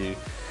 and you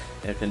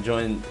can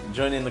join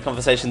in the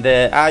conversation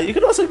there. You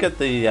can also get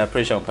the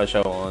pre-show and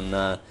post-show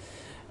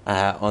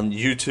on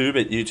YouTube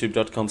at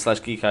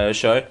youtube.com/Geek.io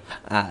show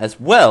as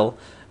well.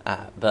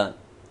 But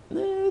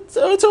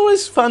it's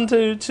always fun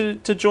to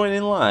join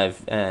in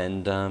live,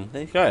 and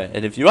there you go.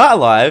 And if you are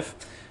live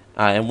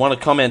and want to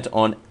comment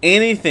on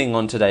anything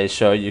on today's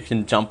show, you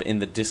can jump in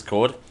the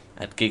Discord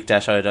at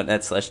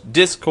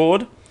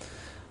geek-io.net/Discord.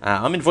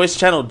 I'm in Voice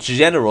Channel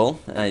General.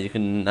 You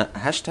can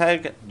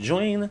hashtag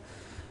join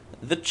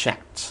the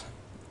chat.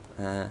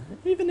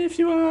 Even if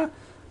you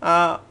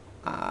are,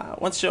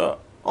 once you're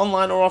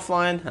online or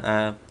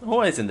offline,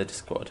 always in the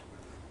Discord.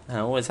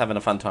 Always having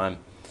a fun time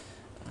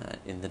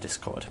in the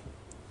Discord.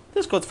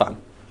 Discord's fun.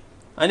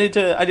 I need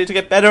to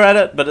get better at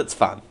it, but it's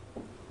fun.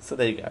 So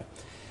there you go.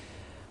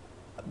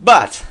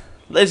 But,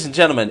 ladies and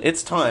gentlemen,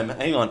 it's time.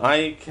 Hang on,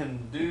 I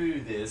can do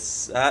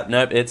this.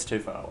 Nope, it's too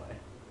far away.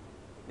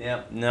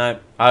 Yeah, no,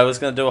 I was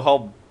going to do a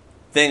whole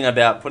thing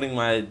about putting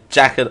my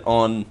jacket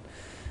on,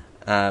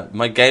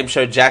 my game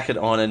show jacket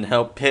on, and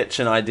help pitch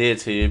an idea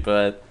to you,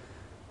 but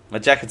my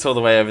jacket's all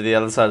the way over the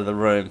other side of the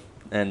room,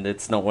 and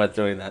it's not worth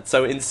doing that.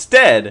 So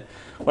instead,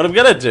 what I'm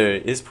going to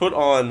do is put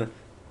on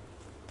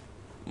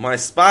my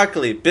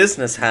sparkly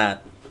business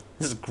hat.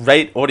 This is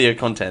great audio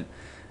content.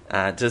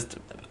 Just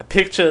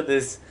picture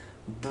this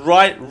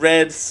bright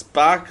red,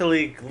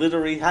 sparkly,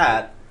 glittery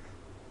hat.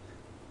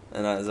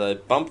 And as I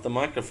bump the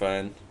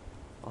microphone...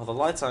 Oh, the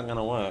lights aren't going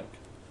to work.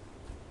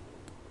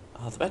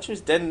 Oh, the battery's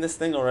dead in this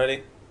thing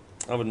already.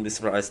 I wouldn't be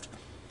surprised.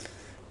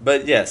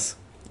 But yes,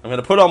 I'm going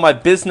to put on my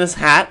business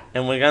hat,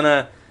 and we're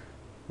going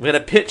to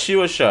pitch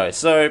you a show.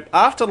 So,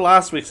 after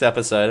last week's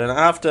episode, and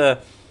after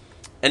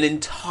an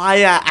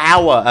entire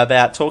hour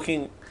about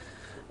talking...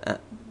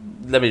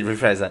 let me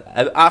rephrase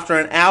that. After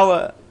an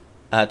hour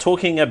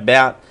talking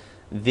about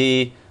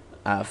the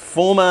now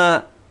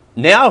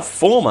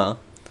former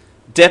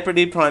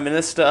Deputy Prime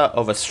Minister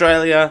of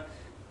Australia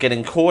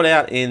getting caught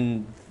out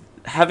in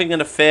having an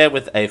affair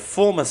with a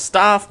former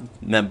staff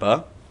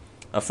member,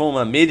 a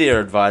former media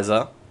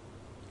advisor.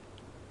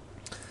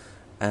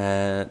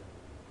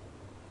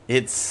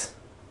 It's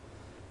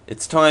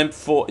time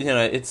for,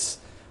 it's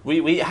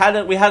we had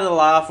a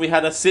laugh, we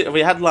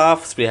had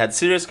laughs, we had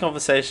serious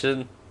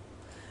conversation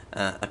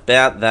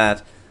about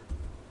that.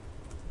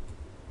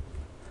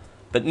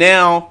 But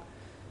now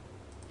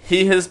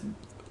he hasn't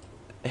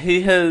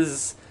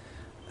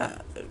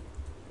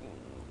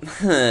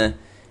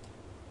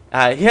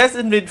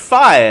been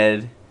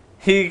fired.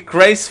 He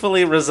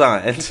gracefully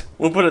resigned.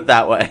 We'll put it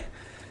that way.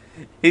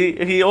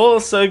 He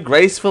also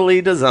gracefully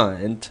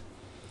resigned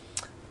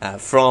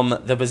from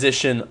the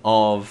position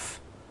of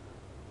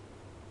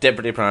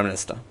Deputy Prime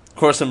Minister.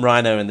 Coruscant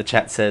Rhino in the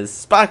chat says,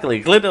 "Sparkly,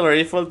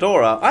 glittery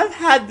fedora. I've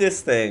had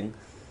this thing."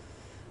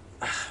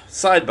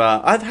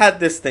 Sidebar, I've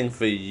had this thing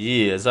for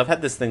years. I've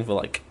had this thing for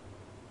like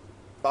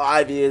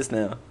 5 years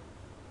now.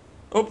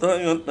 Oh,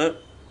 hang on, no.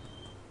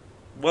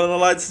 One of the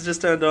lights has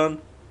just turned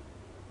on.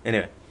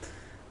 Anyway,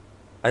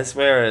 I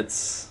swear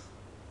it's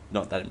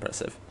not that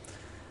impressive.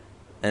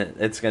 And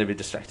it's going to be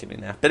distracting me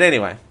now. But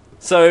anyway,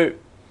 so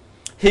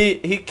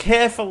he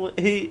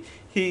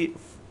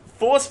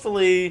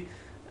forcefully,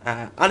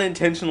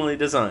 unintentionally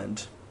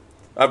resigned.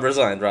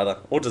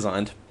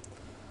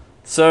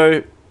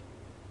 So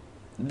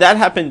that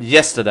happened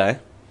yesterday,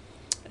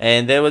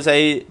 and there was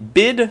a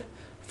bid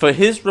for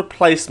his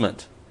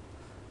replacement.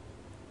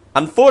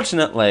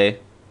 Unfortunately,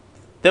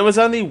 there was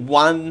only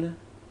one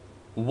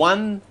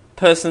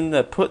person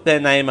that put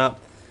their name up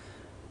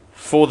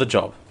for the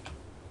job,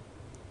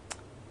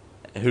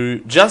 who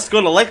just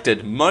got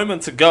elected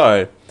moments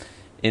ago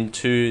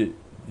into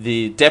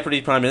the Deputy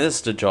Prime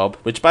Minister job,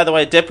 which, by the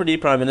way, Deputy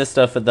Prime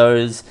Minister, for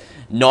those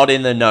not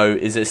in the know,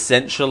 is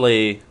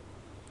essentially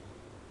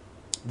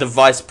the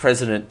Vice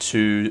President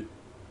to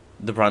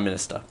the Prime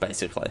Minister,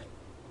 basically.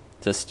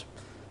 Just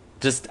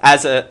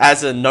as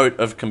a note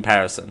of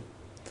comparison.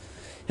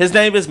 His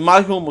name is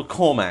Michael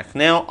McCormack.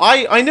 Now,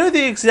 I know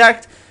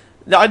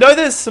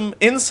there's some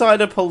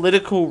insider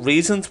political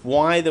reasons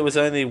why there was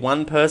only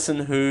one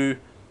person who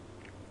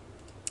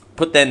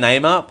put their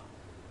name up.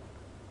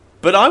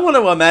 But I want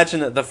to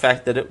imagine the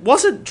fact that it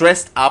wasn't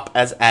dressed up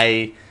as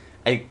a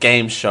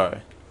game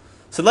show.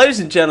 So, ladies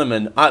and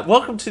gentlemen,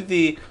 welcome to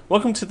the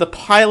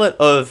pilot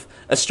of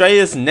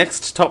Australia's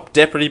next top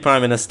deputy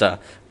prime minister.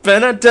 It's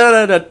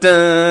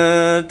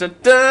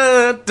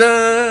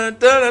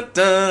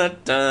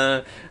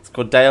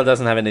called Dale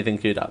Doesn't Have Anything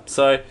Queued Up.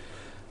 So,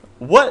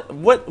 what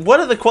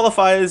are the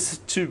qualifiers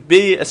to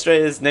be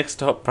Australia's next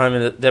top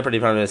deputy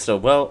prime minister?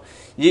 Well,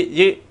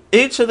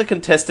 each of the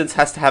contestants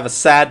has to have a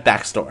sad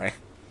backstory,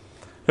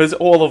 because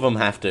all of them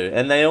have to,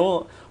 and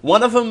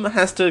one of them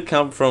has to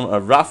come from a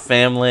rough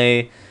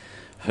family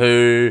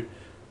who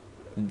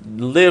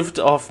lived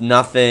off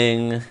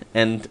nothing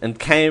and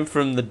came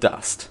from the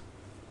dust.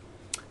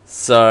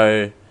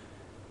 So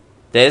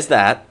there's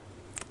that.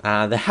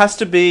 There has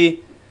to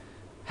be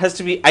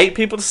 8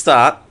 people to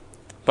start.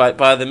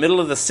 By the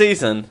middle of the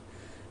season,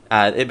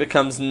 it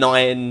becomes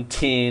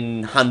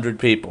 1,900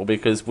 people,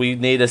 because we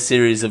need a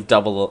series of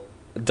double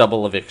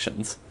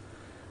evictions.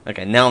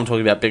 Okay, now I'm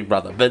talking about Big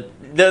Brother, but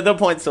the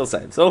point's still the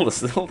same. So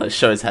all the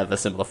shows have a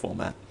similar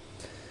format.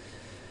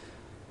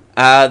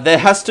 There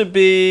has to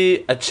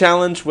be a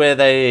challenge where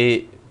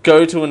they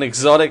go to an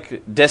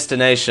exotic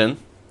destination.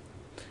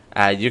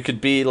 You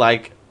could be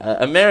like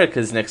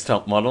America's Next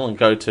Top Model and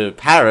go to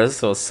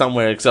Paris or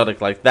somewhere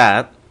exotic like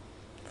that.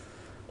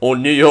 Or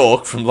New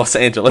York from Los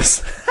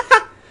Angeles.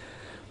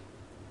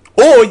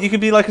 Or you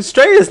could be like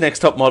Australia's Next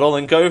Top Model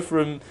and go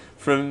from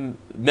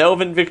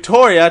Melbourne,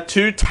 Victoria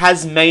to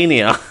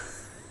Tasmania.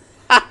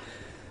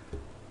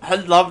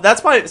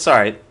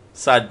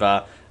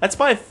 Sidebar. That's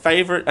my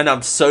favourite, and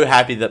I'm so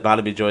happy that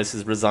Barnaby Joyce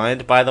has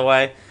resigned, by the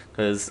way,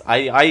 because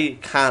I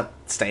can't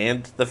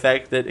stand the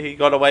fact that he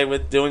got away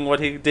with doing what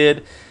he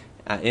did,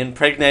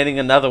 impregnating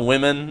another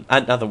woman,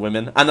 and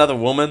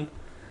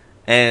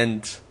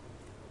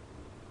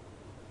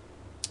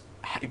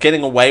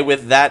getting away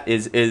with that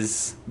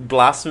is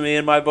blasphemy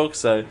in my book.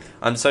 So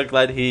I'm so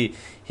glad he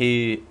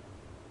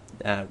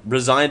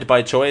resigned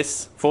by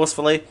choice,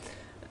 forcefully.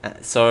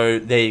 So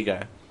there you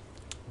go.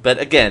 But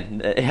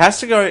again, it has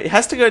to go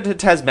to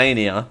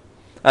Tasmania.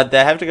 They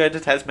have to go to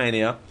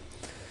Tasmania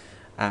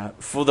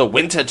for the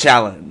winter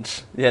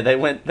challenge. Yeah,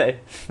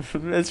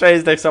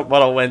 Australia's Next Top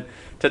Model went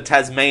to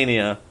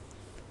Tasmania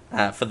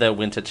for their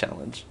winter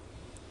challenge.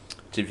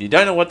 Which, if you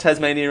don't know what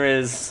Tasmania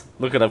is,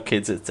 look it up,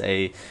 kids. It's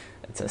a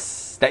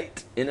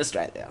state in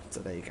Australia.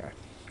 So there you go.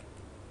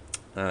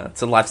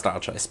 It's a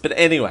lifestyle choice. But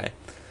anyway,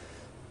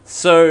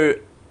 so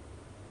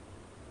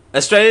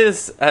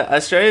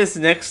Australia's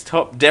next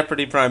top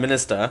deputy prime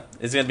minister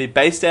is going to be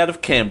based out of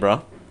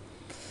Canberra.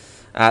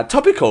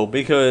 Topical,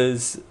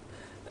 because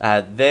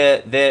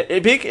their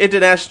big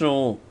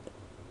international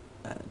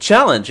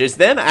challenge is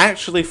them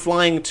actually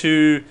flying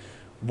to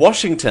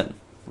Washington,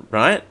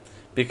 right?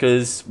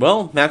 Because,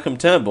 well, Malcolm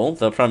Turnbull,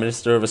 the Prime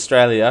Minister of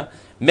Australia,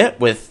 met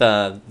with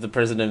the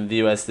President of the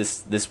US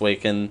this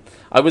week, and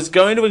I was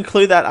going to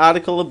include that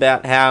article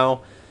about how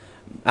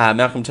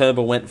Malcolm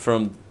Turnbull went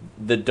from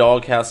the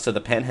doghouse to the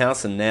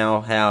penthouse, and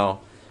now how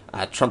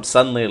Trump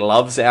suddenly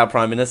loves our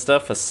Prime Minister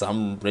for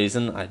some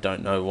reason. I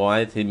don't know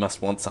why. He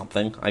must want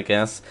something, I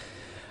guess.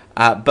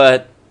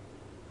 But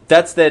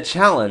that's their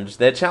challenge.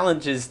 Their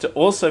challenge is to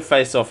also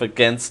face off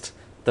against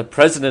the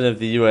President of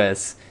the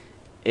US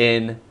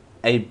in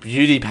a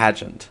beauty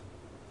pageant.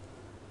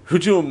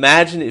 Could you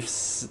imagine if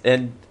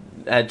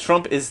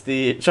Trump is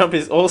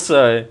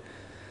also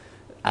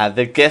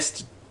the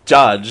guest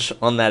judge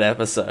on that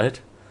episode,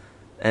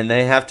 and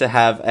they have to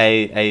have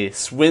a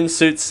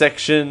swimsuit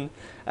section,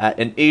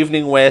 an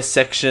evening wear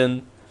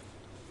section,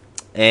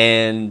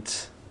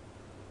 and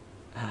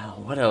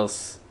what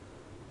else?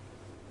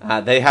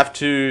 They have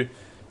to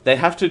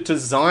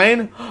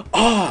design.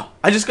 Oh,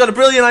 I just got a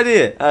brilliant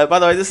idea. By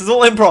the way, this is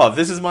all improv.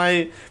 This is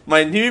my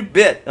new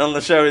bit on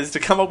the show, is to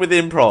come up with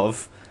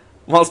improv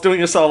whilst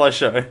doing a solo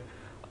show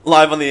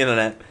live on the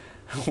internet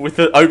with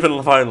an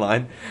open phone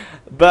line.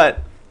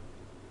 But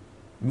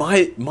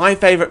my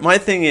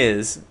thing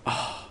is,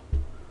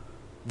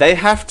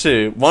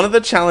 one of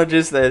the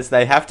challenges is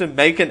they have to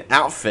make an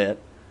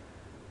outfit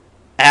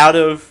out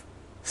of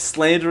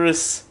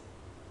slanderous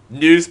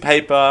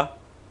newspaper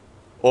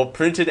or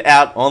printed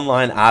out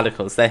online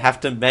articles. They have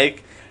to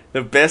make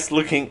the best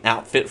looking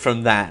outfit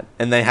from that,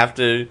 and they have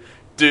to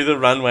do the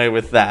runway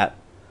with that.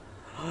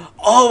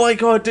 Oh my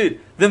god, dude,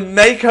 the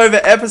makeover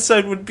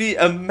episode would be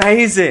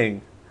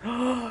amazing.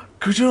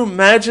 Could you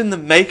imagine the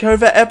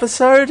makeover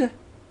episode?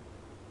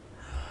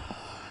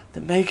 The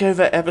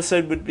makeover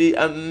episode would be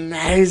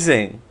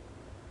amazing.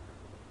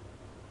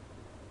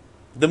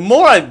 The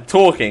more I'm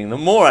talking, the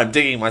more I'm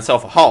digging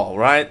myself a hole,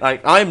 right?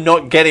 Like, I'm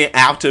not getting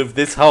out of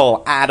this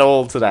hole at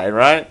all today,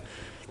 right?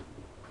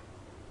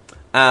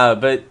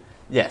 But,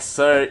 yes,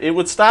 so it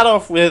would start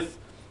off with...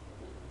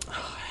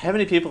 How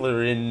many people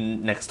are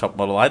in Next Top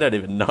Model? I don't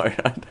even know. I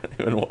don't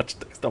even watch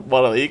Next Top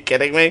Model. Are you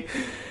kidding me?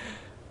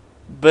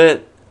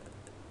 But...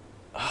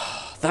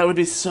 that would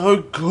be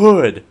so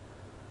good.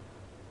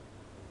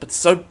 But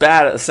so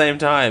bad at the same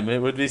time. It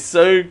would be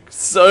so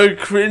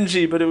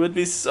cringy, but it would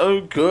be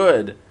so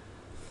good.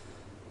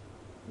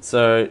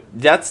 So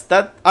that's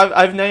that.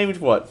 I've named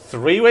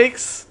 3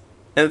 weeks,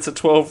 and it's a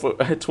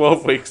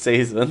 12 week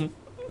season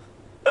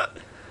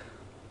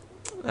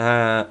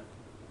Uh,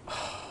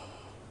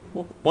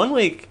 one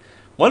week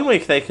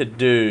they could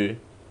do.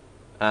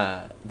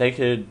 They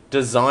could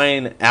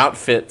design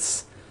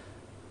outfits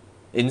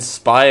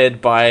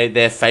inspired by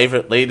their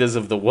favorite leaders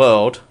of the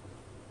world.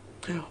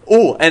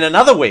 Oh, and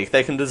another week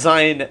they can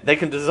design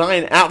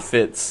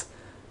outfits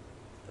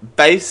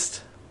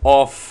based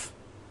off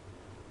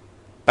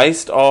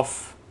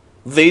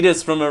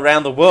leaders from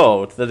around the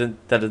world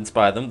that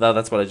inspire them.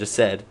 That's what I just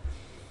said.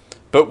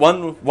 But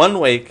one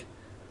week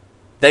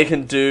they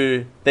can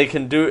do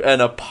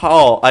an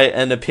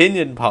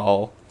opinion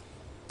poll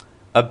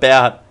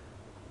about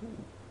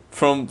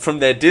from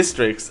their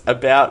districts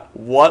about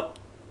what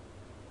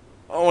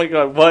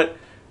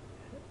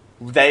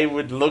they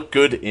would look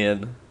good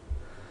in.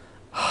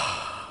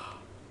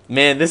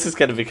 Man, this is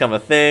going to become a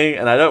thing,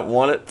 and I don't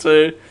want it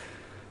to.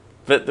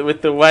 But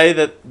with the way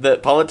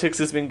that politics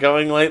has been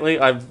going lately,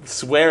 I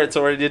swear it's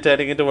already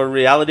turning into a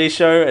reality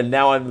show, and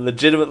now I'm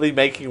legitimately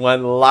making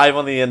one live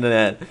on the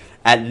internet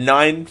at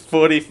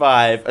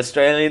 9:45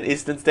 Australian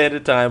Eastern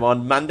Standard Time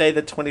on Monday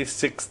the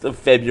 26th of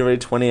February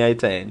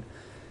 2018.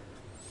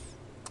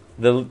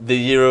 The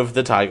year of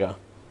the tiger.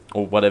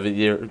 Or whatever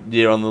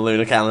year on the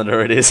lunar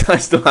calendar it is. I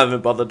still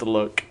haven't bothered to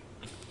look.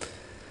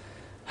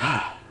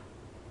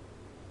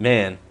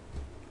 Man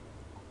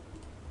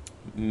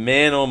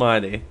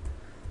almighty.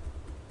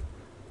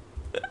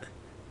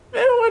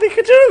 Man almighty,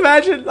 could you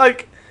imagine?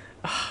 Like,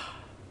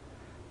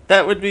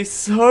 that would be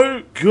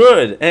so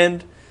good.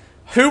 And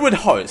who would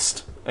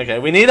host? Okay,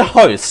 we need a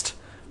host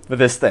for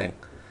this thing.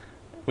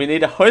 We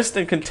need a host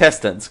and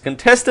contestants.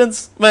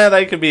 Contestants, man,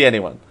 they could be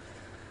anyone.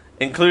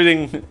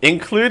 Including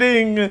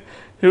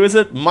who is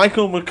it?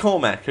 Michael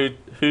McCormack,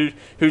 who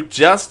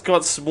just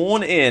got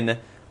sworn in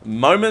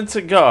moments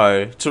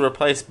ago to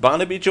replace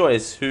Barnaby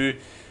Joyce, who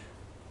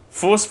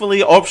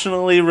gracefully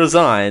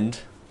resigned.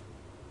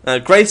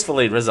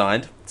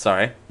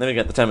 Sorry, let me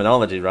get the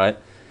terminology right.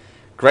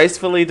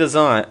 Gracefully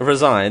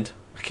resigned.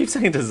 I keep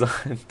saying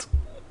designed.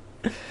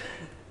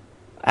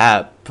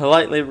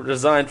 Politely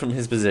resigned from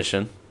his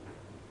position.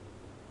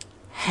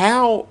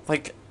 How,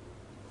 like,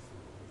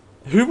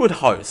 who would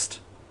host?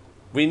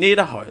 We need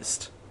a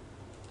host.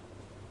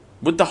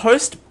 Would the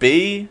host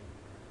be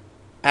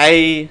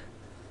a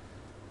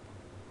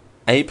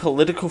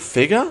political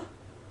figure?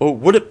 Or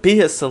would it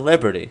be a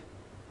celebrity?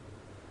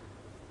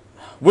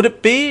 Would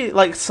it be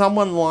like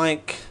someone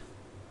like...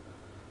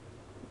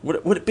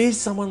 Would it be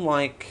someone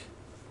like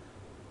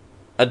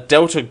a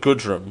Delta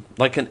Goodrum?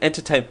 Like an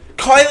entertainment...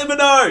 Kylie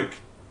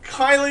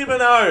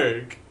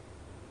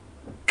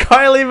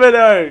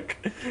Minogue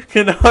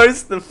can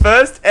host the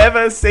first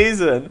ever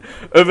season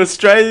of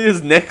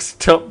Australia's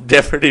Next Top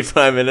Deputy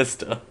Prime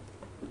Minister.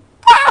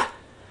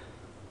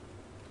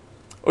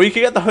 Or you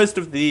could get the host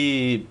of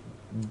The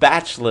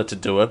Bachelor to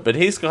do it, but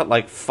he's got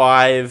like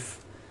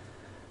five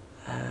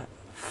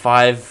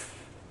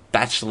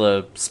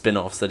Bachelor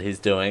spin-offs that he's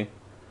doing.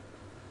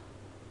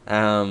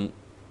 I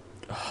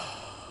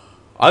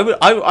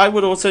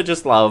would also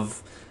just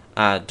love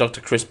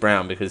Dr. Chris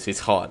Brown because he's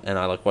hot and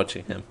I like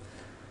watching him.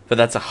 But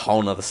that's a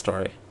whole nother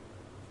story.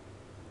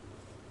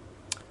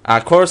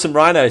 Chorus and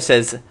Rhino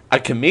says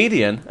a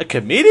comedian. A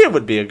comedian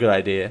would be a good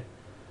idea.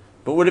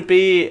 But would it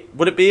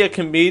be a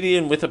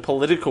comedian with a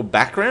political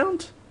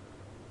background?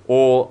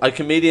 Or a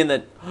comedian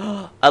that...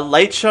 a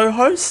late show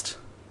host?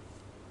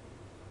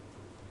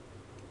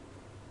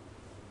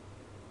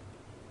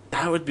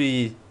 That would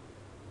be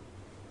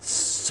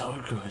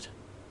so good.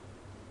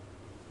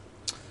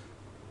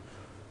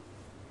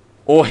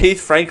 Or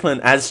Heath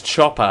Franklin as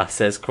Chopper,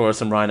 says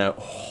Chorus and Rhino.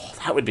 Oh,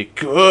 that would be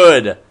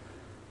good.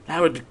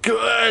 That would be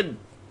good.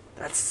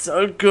 That's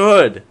so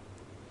good.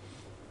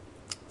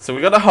 So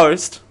we got a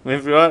host.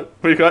 We've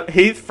got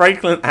Heath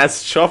Franklin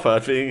as Chopper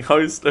being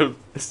host of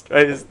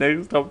Australia's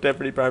Next Top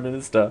Deputy Prime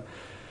Minister.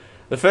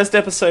 The first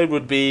episode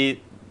would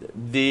be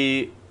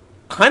the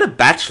kind of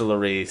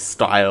bachelor-y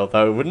style,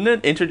 though, wouldn't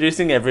it?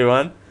 Introducing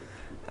everyone.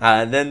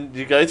 And then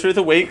you go through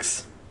the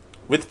weeks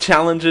with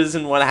challenges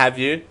and what have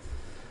you.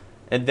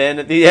 And then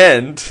at the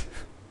end,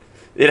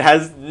 it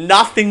has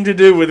nothing to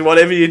do with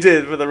whatever you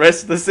did for the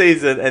rest of the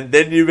season. And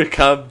then you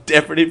become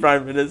Deputy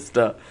Prime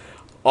Minister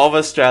of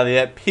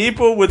Australia.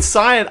 People would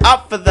sign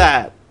up for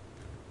that.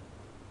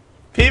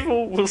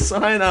 People will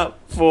sign up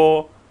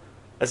for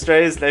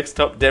Australia's Next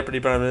Top Deputy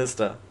Prime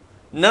Minister.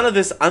 None of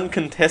this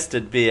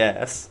uncontested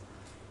BS.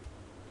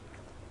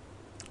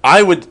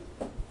 I would...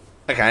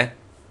 Okay.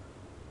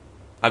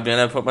 I'm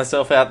going to put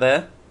myself out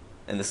there.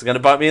 And this is going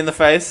to bite me in the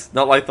face.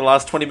 Not like the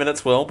last 20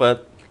 minutes will,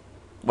 but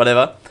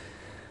whatever.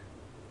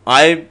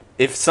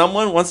 If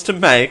someone wants to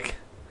make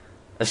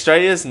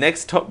Australia's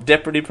Next Top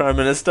Deputy Prime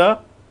Minister,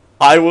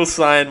 I will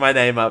sign my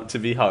name up to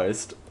be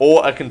host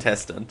or a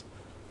contestant.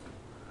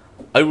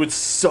 I would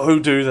so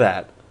do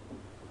that.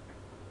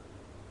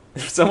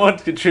 If someone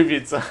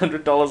contributes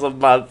 $100 a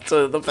month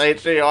to the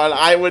Patreon,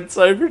 I would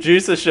so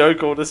produce a show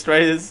called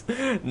Australia's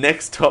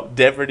Next Top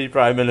Deputy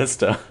Prime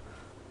Minister.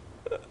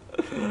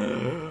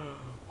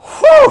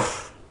 Whew!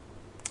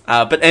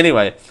 But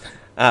anyway,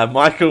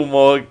 Michael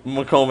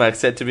McCormack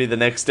said to be the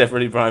next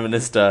Deputy Prime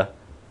Minister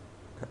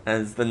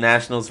as the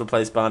Nationals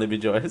replace Barnaby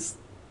Joyce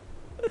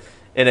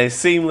in a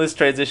seamless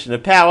transition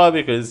of power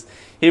because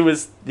he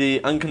was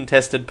the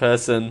uncontested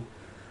person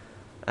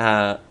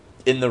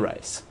in the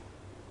race.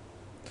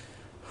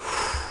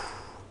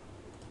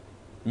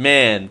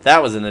 Man,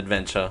 that was an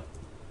adventure.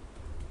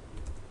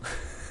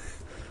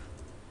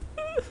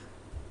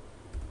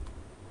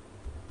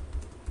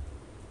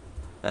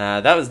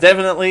 That was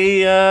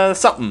definitely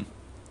something.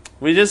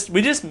 We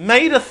just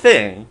made a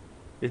thing.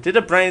 We did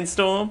a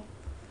brainstorm.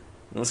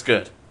 It was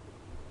good.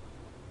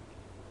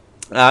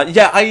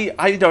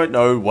 I don't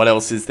know what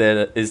else is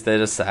there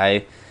to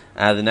say.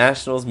 The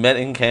Nationals met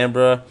in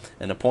Canberra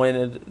and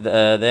appointed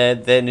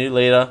their new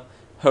leader.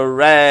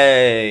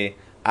 Hooray!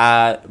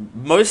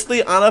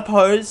 Mostly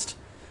unopposed.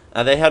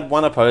 They had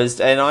one opposed,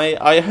 and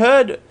I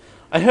heard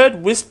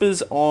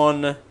whispers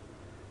on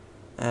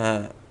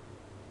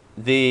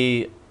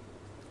the.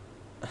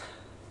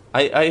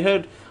 I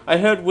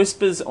heard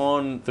whispers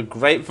on the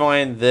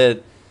grapevine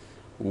that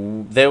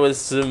there was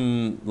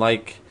some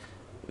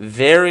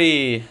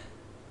very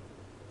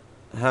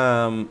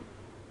there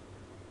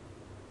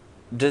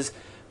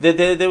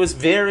was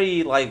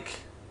very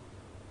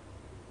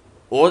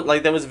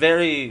there was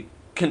very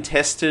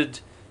contested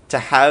to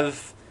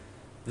have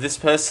this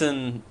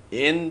person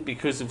in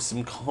because of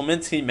some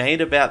comments he made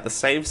about the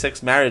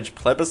same-sex marriage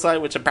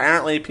plebiscite, which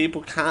apparently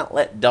people can't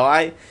let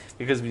die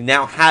because we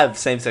now have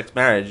same-sex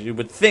marriage. You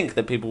would think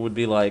that people would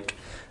be like,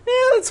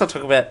 let's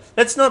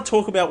not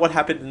talk about what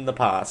happened in the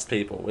past,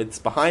 people. It's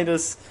behind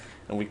us,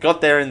 and we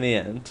got there in the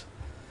end.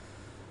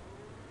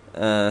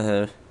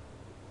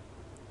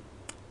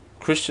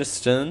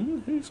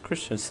 Christensen? Who's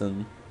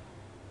Christensen?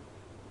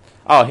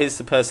 Oh, he's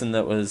the person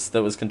that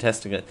was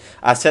contesting it.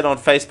 Said on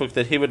Facebook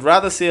that he would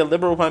rather see a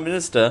Liberal Prime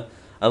Minister,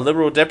 a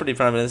Liberal Deputy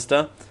Prime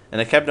Minister,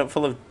 and a cabinet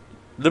full of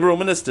Liberal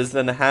ministers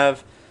than to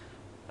have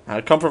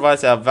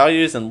compromise our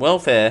values and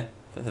welfare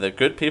for the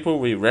good people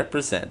we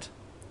represent.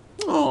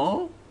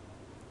 Aww.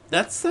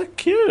 That's so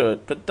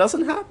cute, but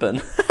doesn't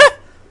happen.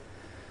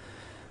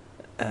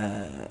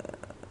 There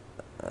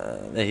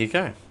you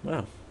go.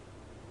 Wow.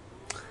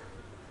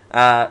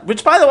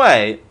 Which, by the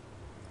way,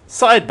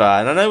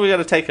 sidebar, and I know we got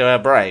to take our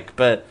break,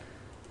 but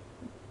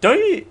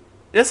isn't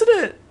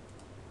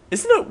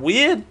it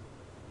weird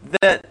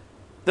that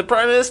the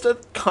Prime Minister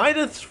kind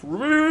of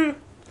threw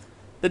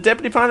the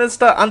Deputy Prime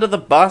Minister under the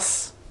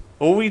bus?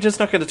 Or are we just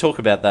not going to talk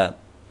about that?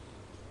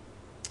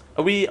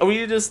 Are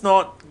we just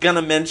not going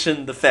to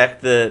mention the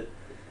fact that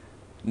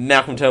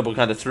Malcolm Turnbull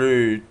kind of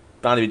threw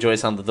Barnaby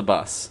Joyce under the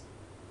bus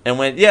and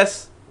went,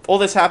 yes, all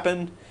this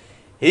happened,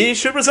 he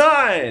should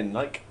resign,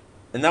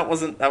 and that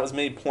was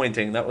me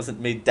pointing, that wasn't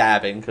me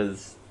dabbing,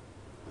 because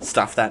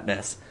stuff that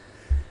mess.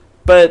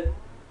 But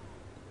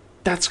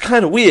that's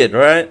kind of weird,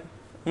 right?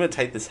 I'm going to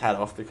take this hat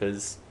off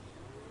because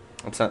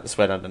I'm starting to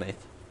sweat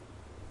underneath.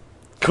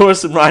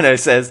 Corson Rhino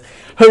says,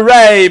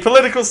 hooray,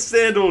 political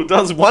scandal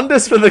does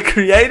wonders for the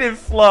creative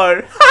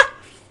flow.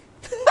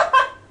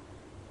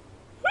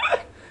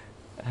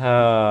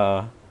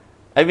 I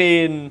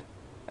mean,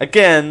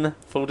 again,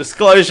 full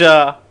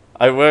disclosure,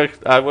 I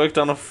worked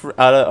on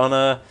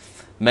a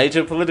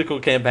major political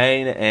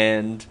campaign,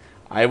 and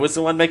I was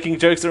the one making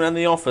jokes around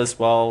the office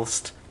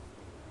whilst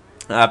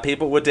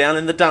people were down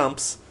in the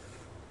dumps,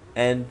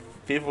 and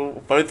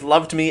people both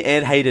loved me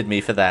and hated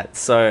me for that.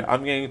 So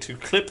I'm going to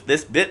clip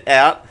this bit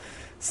out,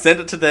 send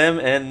it to them,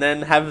 and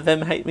then have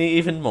them hate me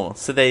even more.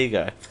 So there you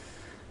go.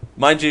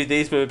 Mind you,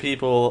 these were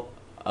people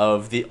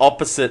of the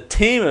opposite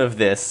team of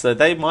this, so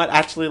they might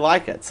actually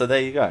like it. So there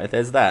you go.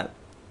 There's that.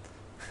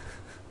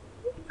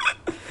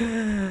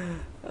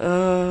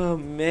 Oh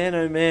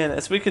man.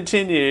 As we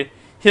continue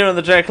here on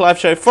the Jake Live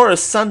Show for a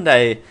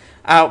Sunday,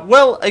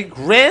 a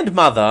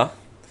grandmother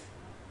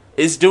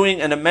is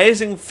doing an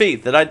amazing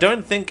feat that I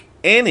don't think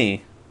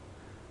any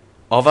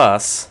of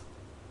us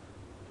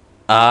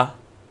are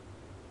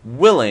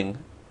willing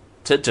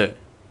to do.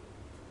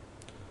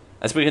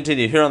 As we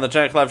continue here on the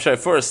Jake Live Show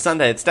for a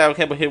Sunday, it's Dale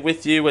Campbell here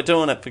with you. We're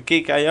doing it for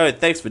Geek.io.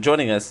 Thanks for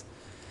joining us.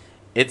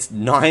 It's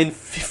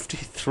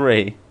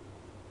 9:53.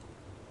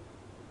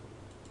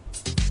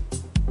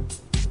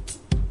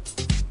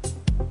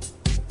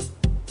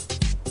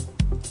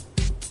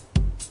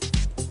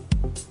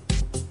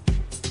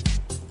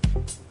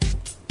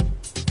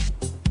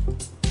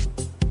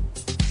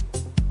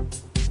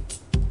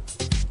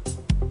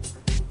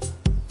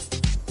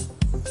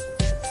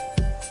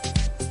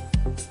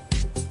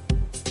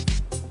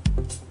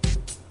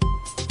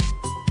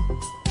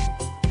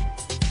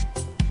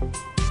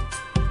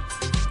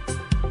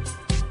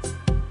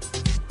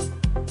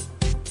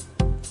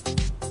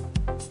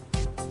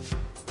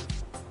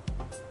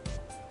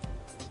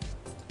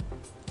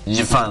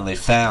 You finally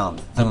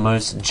found the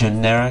most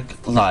generic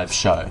live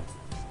show.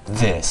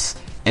 This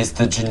is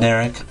the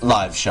Generic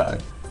Live Show.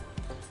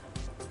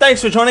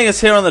 Thanks for joining us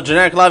here on the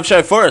Generic Live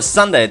Show for a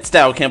Sunday. It's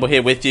Dale Campbell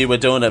here with you. We're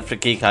doing it for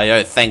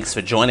Geek.io. Thanks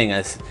for joining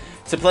us.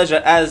 It's a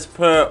pleasure as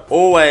per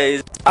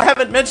always. I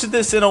haven't mentioned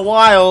this in a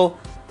while,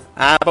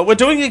 but we're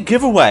doing a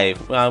giveaway.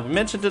 We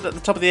mentioned it at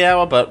the top of the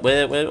hour, but we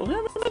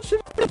haven't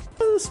mentioned it.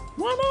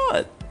 Why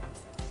not?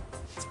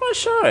 nice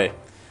show.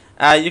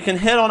 You can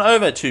head on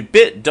over to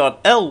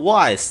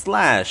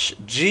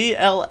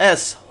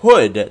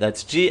bit.ly/GLShood.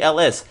 That's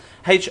GLSHOOD.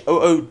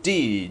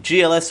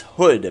 GLS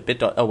Hood.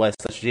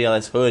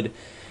 bit.ly/GLS Hood.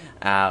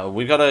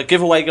 We've got a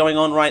giveaway going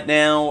on right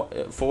now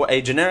for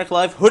a generic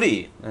live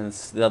hoodie. And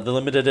it's the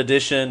limited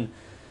edition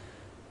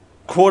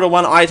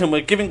Q1 item.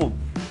 We're giving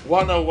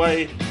one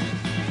away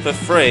for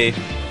free.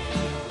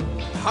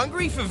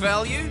 Hungry for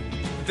value?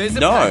 There's a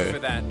No. pack for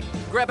that.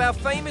 Grab our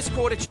famous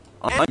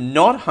I'm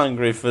not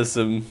hungry for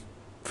some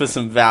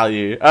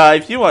value.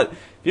 If you want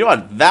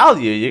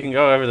value, you can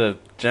go over to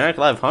Generic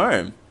Live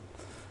Home.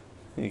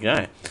 There you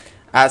go.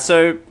 That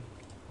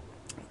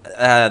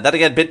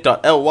again,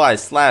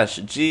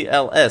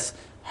 bit.ly/GLS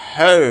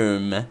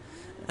Home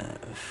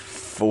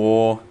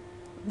for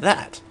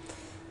that.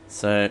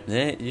 So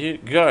there you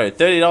go.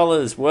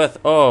 $30 worth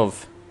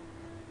of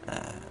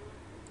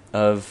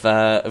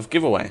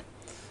giveaway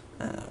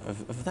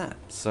of that.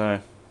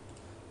 So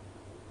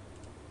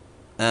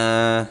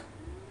the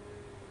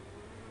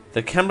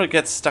camera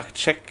gets stuck.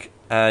 Check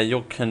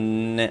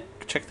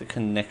check the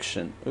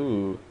connection.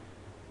 Ooh.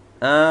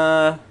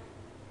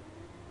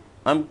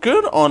 I'm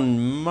good on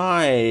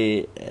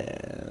my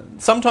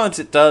sometimes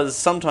it does,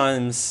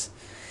 sometimes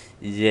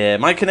yeah,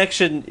 my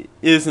connection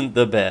isn't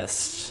the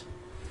best.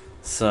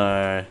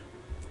 So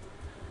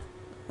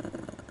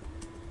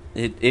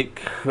it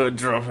could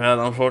drop out,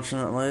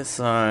 unfortunately.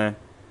 So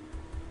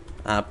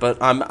but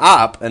I'm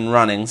up and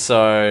running,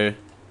 so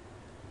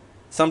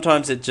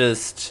sometimes it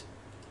does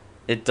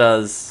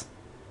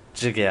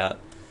jig out,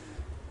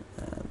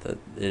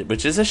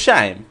 which is a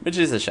shame.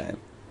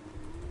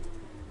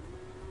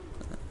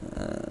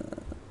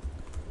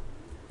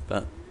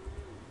 But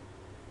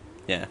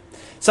yeah,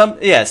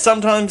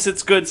 sometimes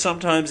it's good.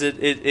 Sometimes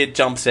it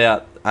jumps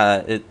out.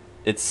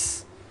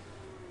 It's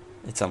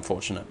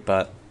unfortunate,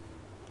 but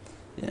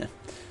yeah.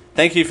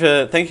 Thank you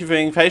for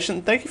being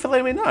patient. Thank you for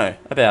letting me know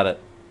about it.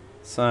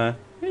 So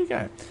there you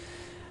go.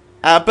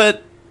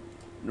 But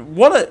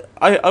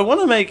I want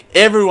to make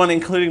everyone,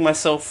 including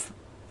myself,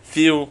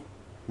 feel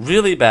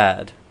really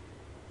bad.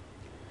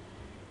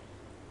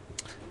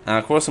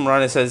 Corsom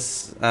Rhino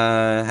says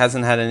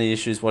hasn't had any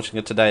issues watching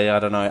it today. I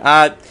don't know.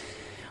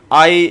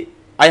 I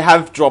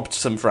have dropped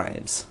some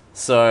frames,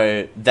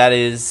 so that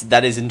is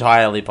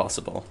entirely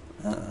possible.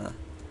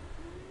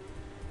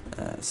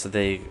 So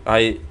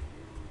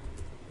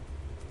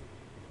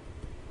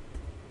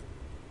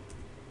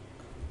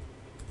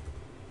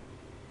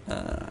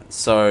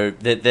so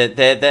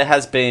there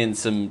has been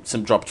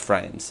some dropped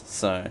frames.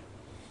 So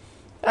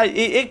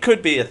it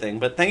could be a thing,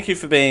 but thank you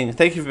for being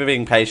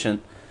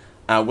patient.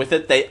 With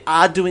it, they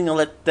are doing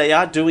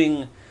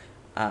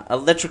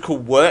electrical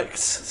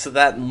works, so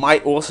that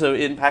might also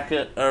impact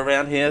it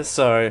around here.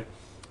 So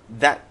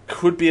that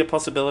could be a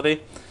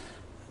possibility,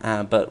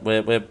 but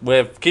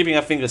we're keeping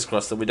our fingers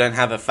crossed that we don't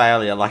have a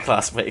failure like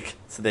last week.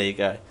 So there you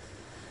go.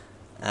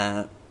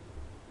 But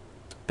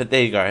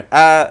there you go.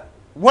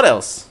 What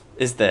else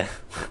is there?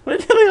 We're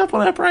nearly up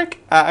on our break.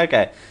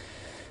 Okay,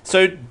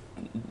 so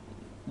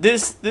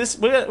this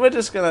we're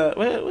gonna.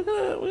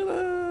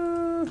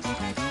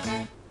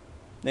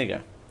 There you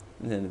go.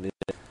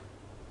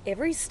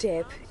 Every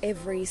step,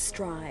 every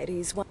stride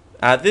is one.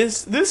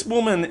 This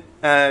woman,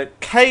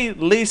 Kay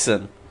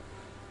Leeson,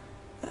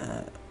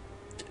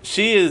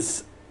 she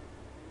is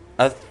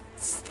a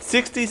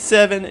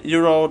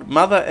 67-year-old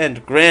mother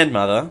and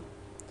grandmother,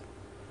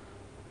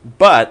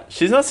 but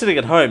she's not sitting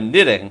at home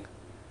knitting.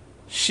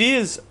 She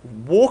is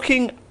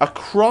walking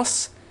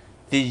across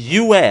the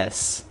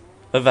US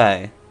of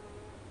A.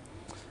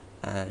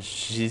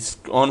 She's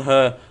on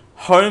her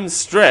home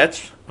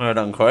stretch, quote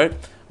unquote,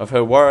 of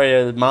her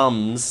warrior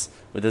mums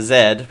with a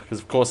Z, because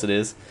of course it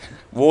is,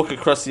 walk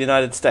across the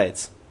United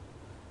States.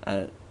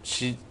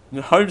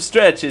 Home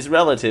stretch is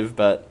relative,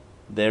 but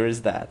there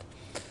is that.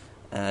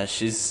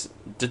 She's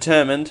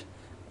determined.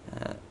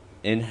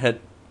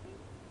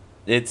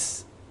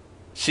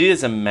 She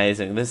is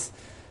amazing. This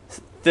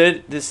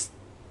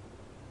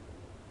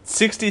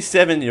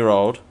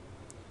 67-year-old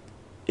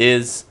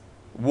is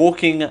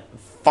walking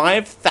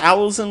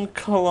 5,000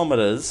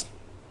 kilometers.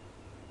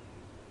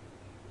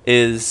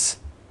 She's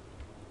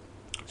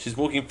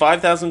walking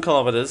 5,000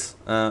 kilometers.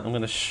 I'm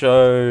going to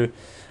show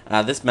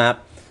this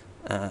map.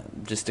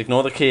 Just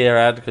ignore the Kia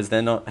ad because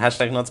they're not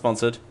 #not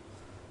sponsored.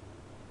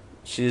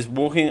 She's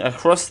walking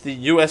across the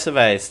US of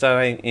A,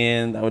 starting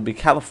in, that would be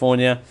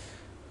California,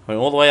 going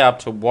all the way up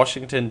to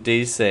Washington,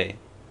 D.C.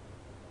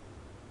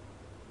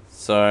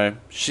 So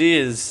she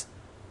is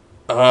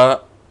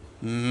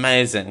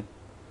amazing.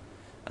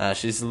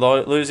 She's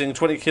losing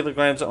 20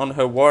 kilograms on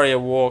her warrior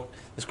walk.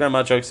 This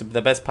grandma jokes that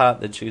the best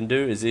part that she can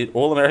do is eat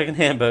all American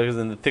hamburgers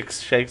and the thick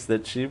shakes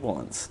that she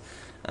wants.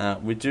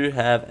 We do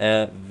have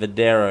a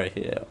video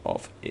here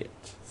of it,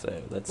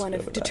 so let's one go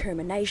of with that.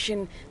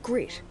 determination,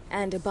 grit,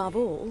 and above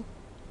all,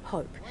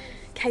 hope.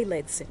 Kay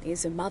Ledson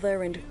is a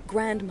mother and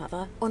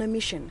grandmother on a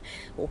mission,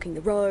 walking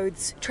the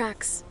roads,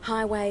 tracks,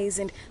 highways,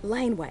 and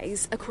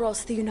laneways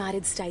across the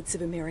United States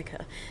of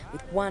America,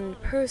 with one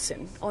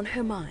person on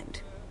her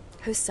mind: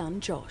 her son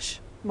Josh.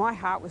 My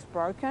heart was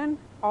broken.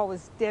 I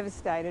was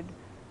devastated,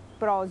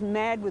 but I was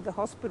mad with the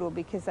hospital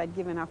because they'd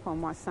given up on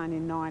my son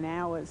in 9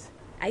 hours.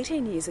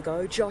 18 years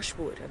ago, Josh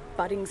Wood, a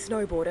budding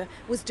snowboarder,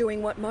 was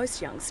doing what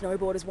most young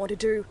snowboarders want to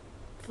do,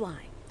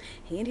 flying.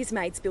 He and his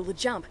mates built a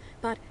jump,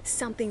 but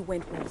something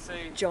went wrong.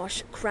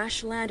 Josh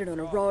crash-landed on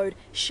a road,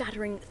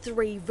 shattering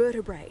 3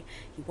 vertebrae.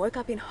 He woke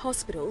up in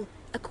hospital,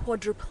 a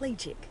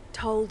quadriplegic,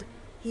 told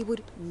he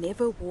would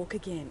never walk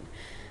again.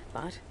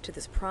 But to the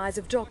surprise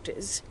of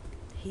doctors,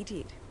 he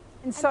did.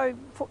 And so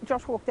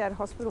Josh walked out of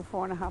hospital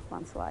 4.5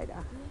 months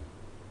later.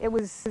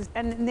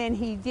 And then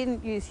he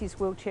didn't use his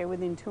wheelchair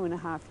within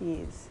 2.5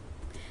 years.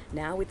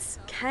 Now it's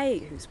Kay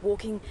who's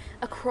walking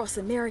across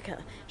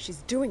America.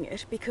 She's doing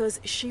it because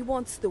she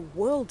wants the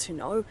world to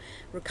know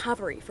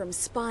recovery from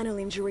spinal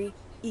injury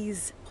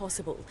is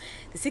possible.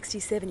 The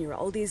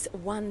 67-year-old is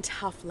one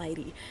tough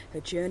lady.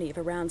 Her journey of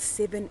around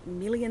 7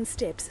 million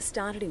steps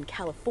started in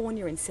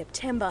California in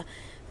September.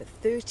 For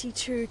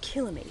 32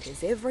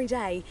 kilometres every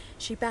day,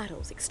 she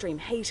battles extreme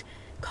heat,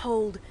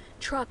 cold,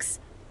 trucks,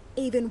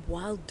 even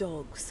wild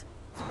dogs.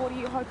 What are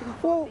you hoping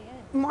for at the end?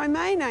 My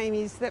main aim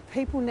is that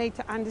people need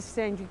to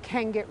understand you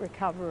can get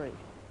recovery.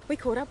 We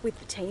caught up with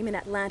the team in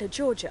Atlanta,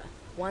 Georgia,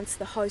 once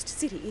the host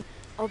city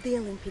of the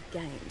Olympic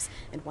Games,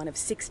 and one of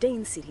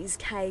 16 cities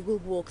Kay will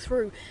walk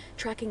through,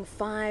 tracking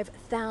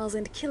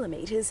 5,000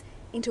 kilometres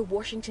into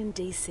Washington,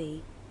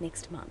 D.C.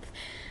 next month.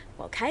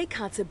 While Kay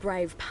cuts a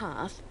brave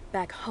path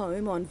back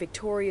home on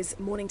Victoria's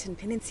Mornington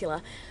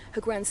Peninsula,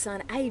 her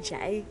grandson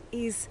AJ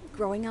is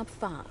growing up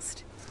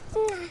fast.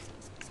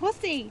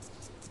 Aussie.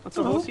 What's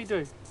a horsey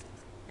do?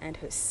 And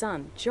her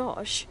son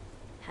Josh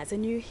has a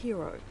new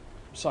hero.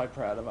 I'm so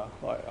proud of her.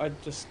 I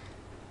just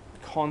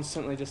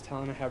constantly just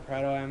telling her how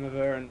proud I am of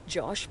her. And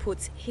Josh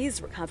puts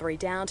his recovery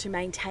down to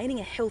maintaining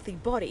a healthy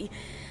body,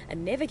 a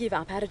never give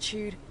up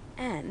attitude,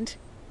 and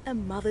a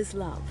mother's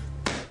love.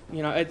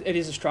 you know, it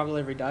is a struggle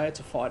every day. It's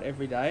a fight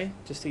every day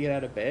just to get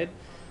out of bed.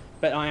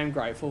 But I am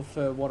grateful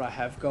for what I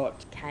have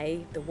got.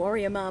 Kay, the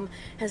warrior mum,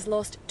 has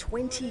lost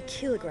 20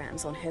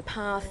 kilograms on her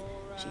path.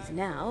 She's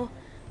now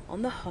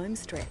on the home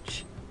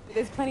stretch.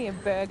 There's plenty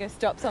of burger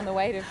stops on the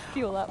way to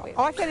fuel up with.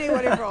 I can eat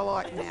whatever I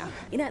like now.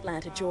 In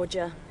Atlanta,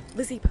 Georgia,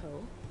 Lizzie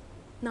Pearl,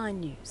 9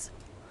 News.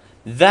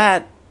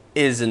 That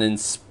is an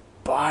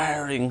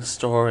inspiring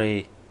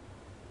story.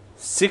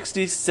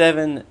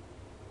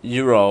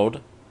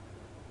 67-year-old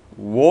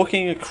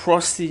walking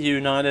across the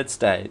United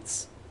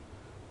States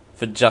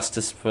for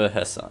justice for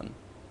her son.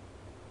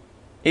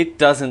 It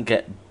doesn't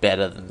get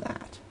better than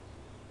that.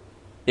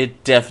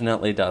 It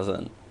definitely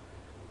doesn't.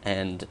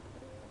 And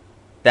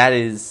that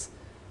is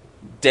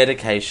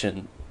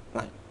dedication,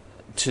 like,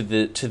 to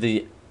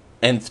the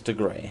nth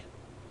degree.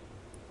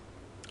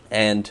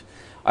 And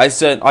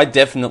I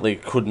definitely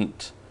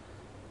couldn't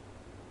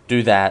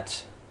do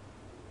that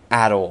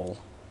at all.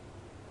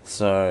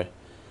 So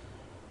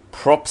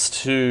props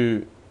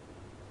to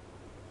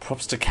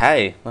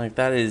Kay. Like,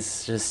 that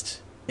is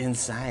just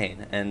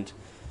insane. And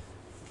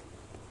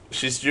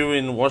she's due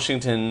in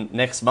Washington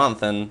next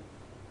month, and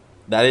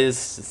that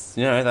is,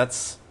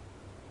 that's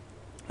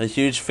a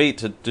huge feat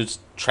to just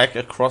trek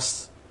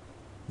across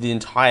the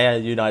entire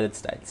United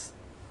States.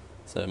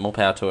 So more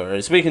power to her.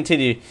 As we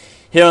continue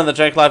here on the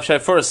Jake Live Show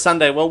for a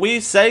Sunday, well, we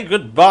say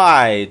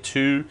goodbye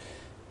to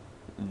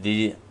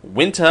the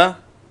Winter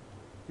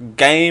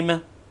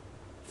Game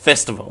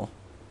Festival.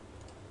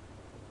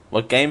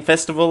 What game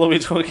festival are we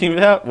talking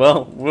about?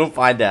 Well, we'll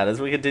find out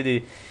as we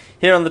continue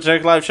here on the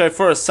Jake Live Show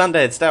for a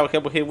Sunday. It's Dale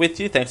Campbell here with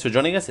you. Thanks for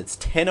joining us. It's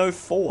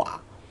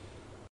 10:04.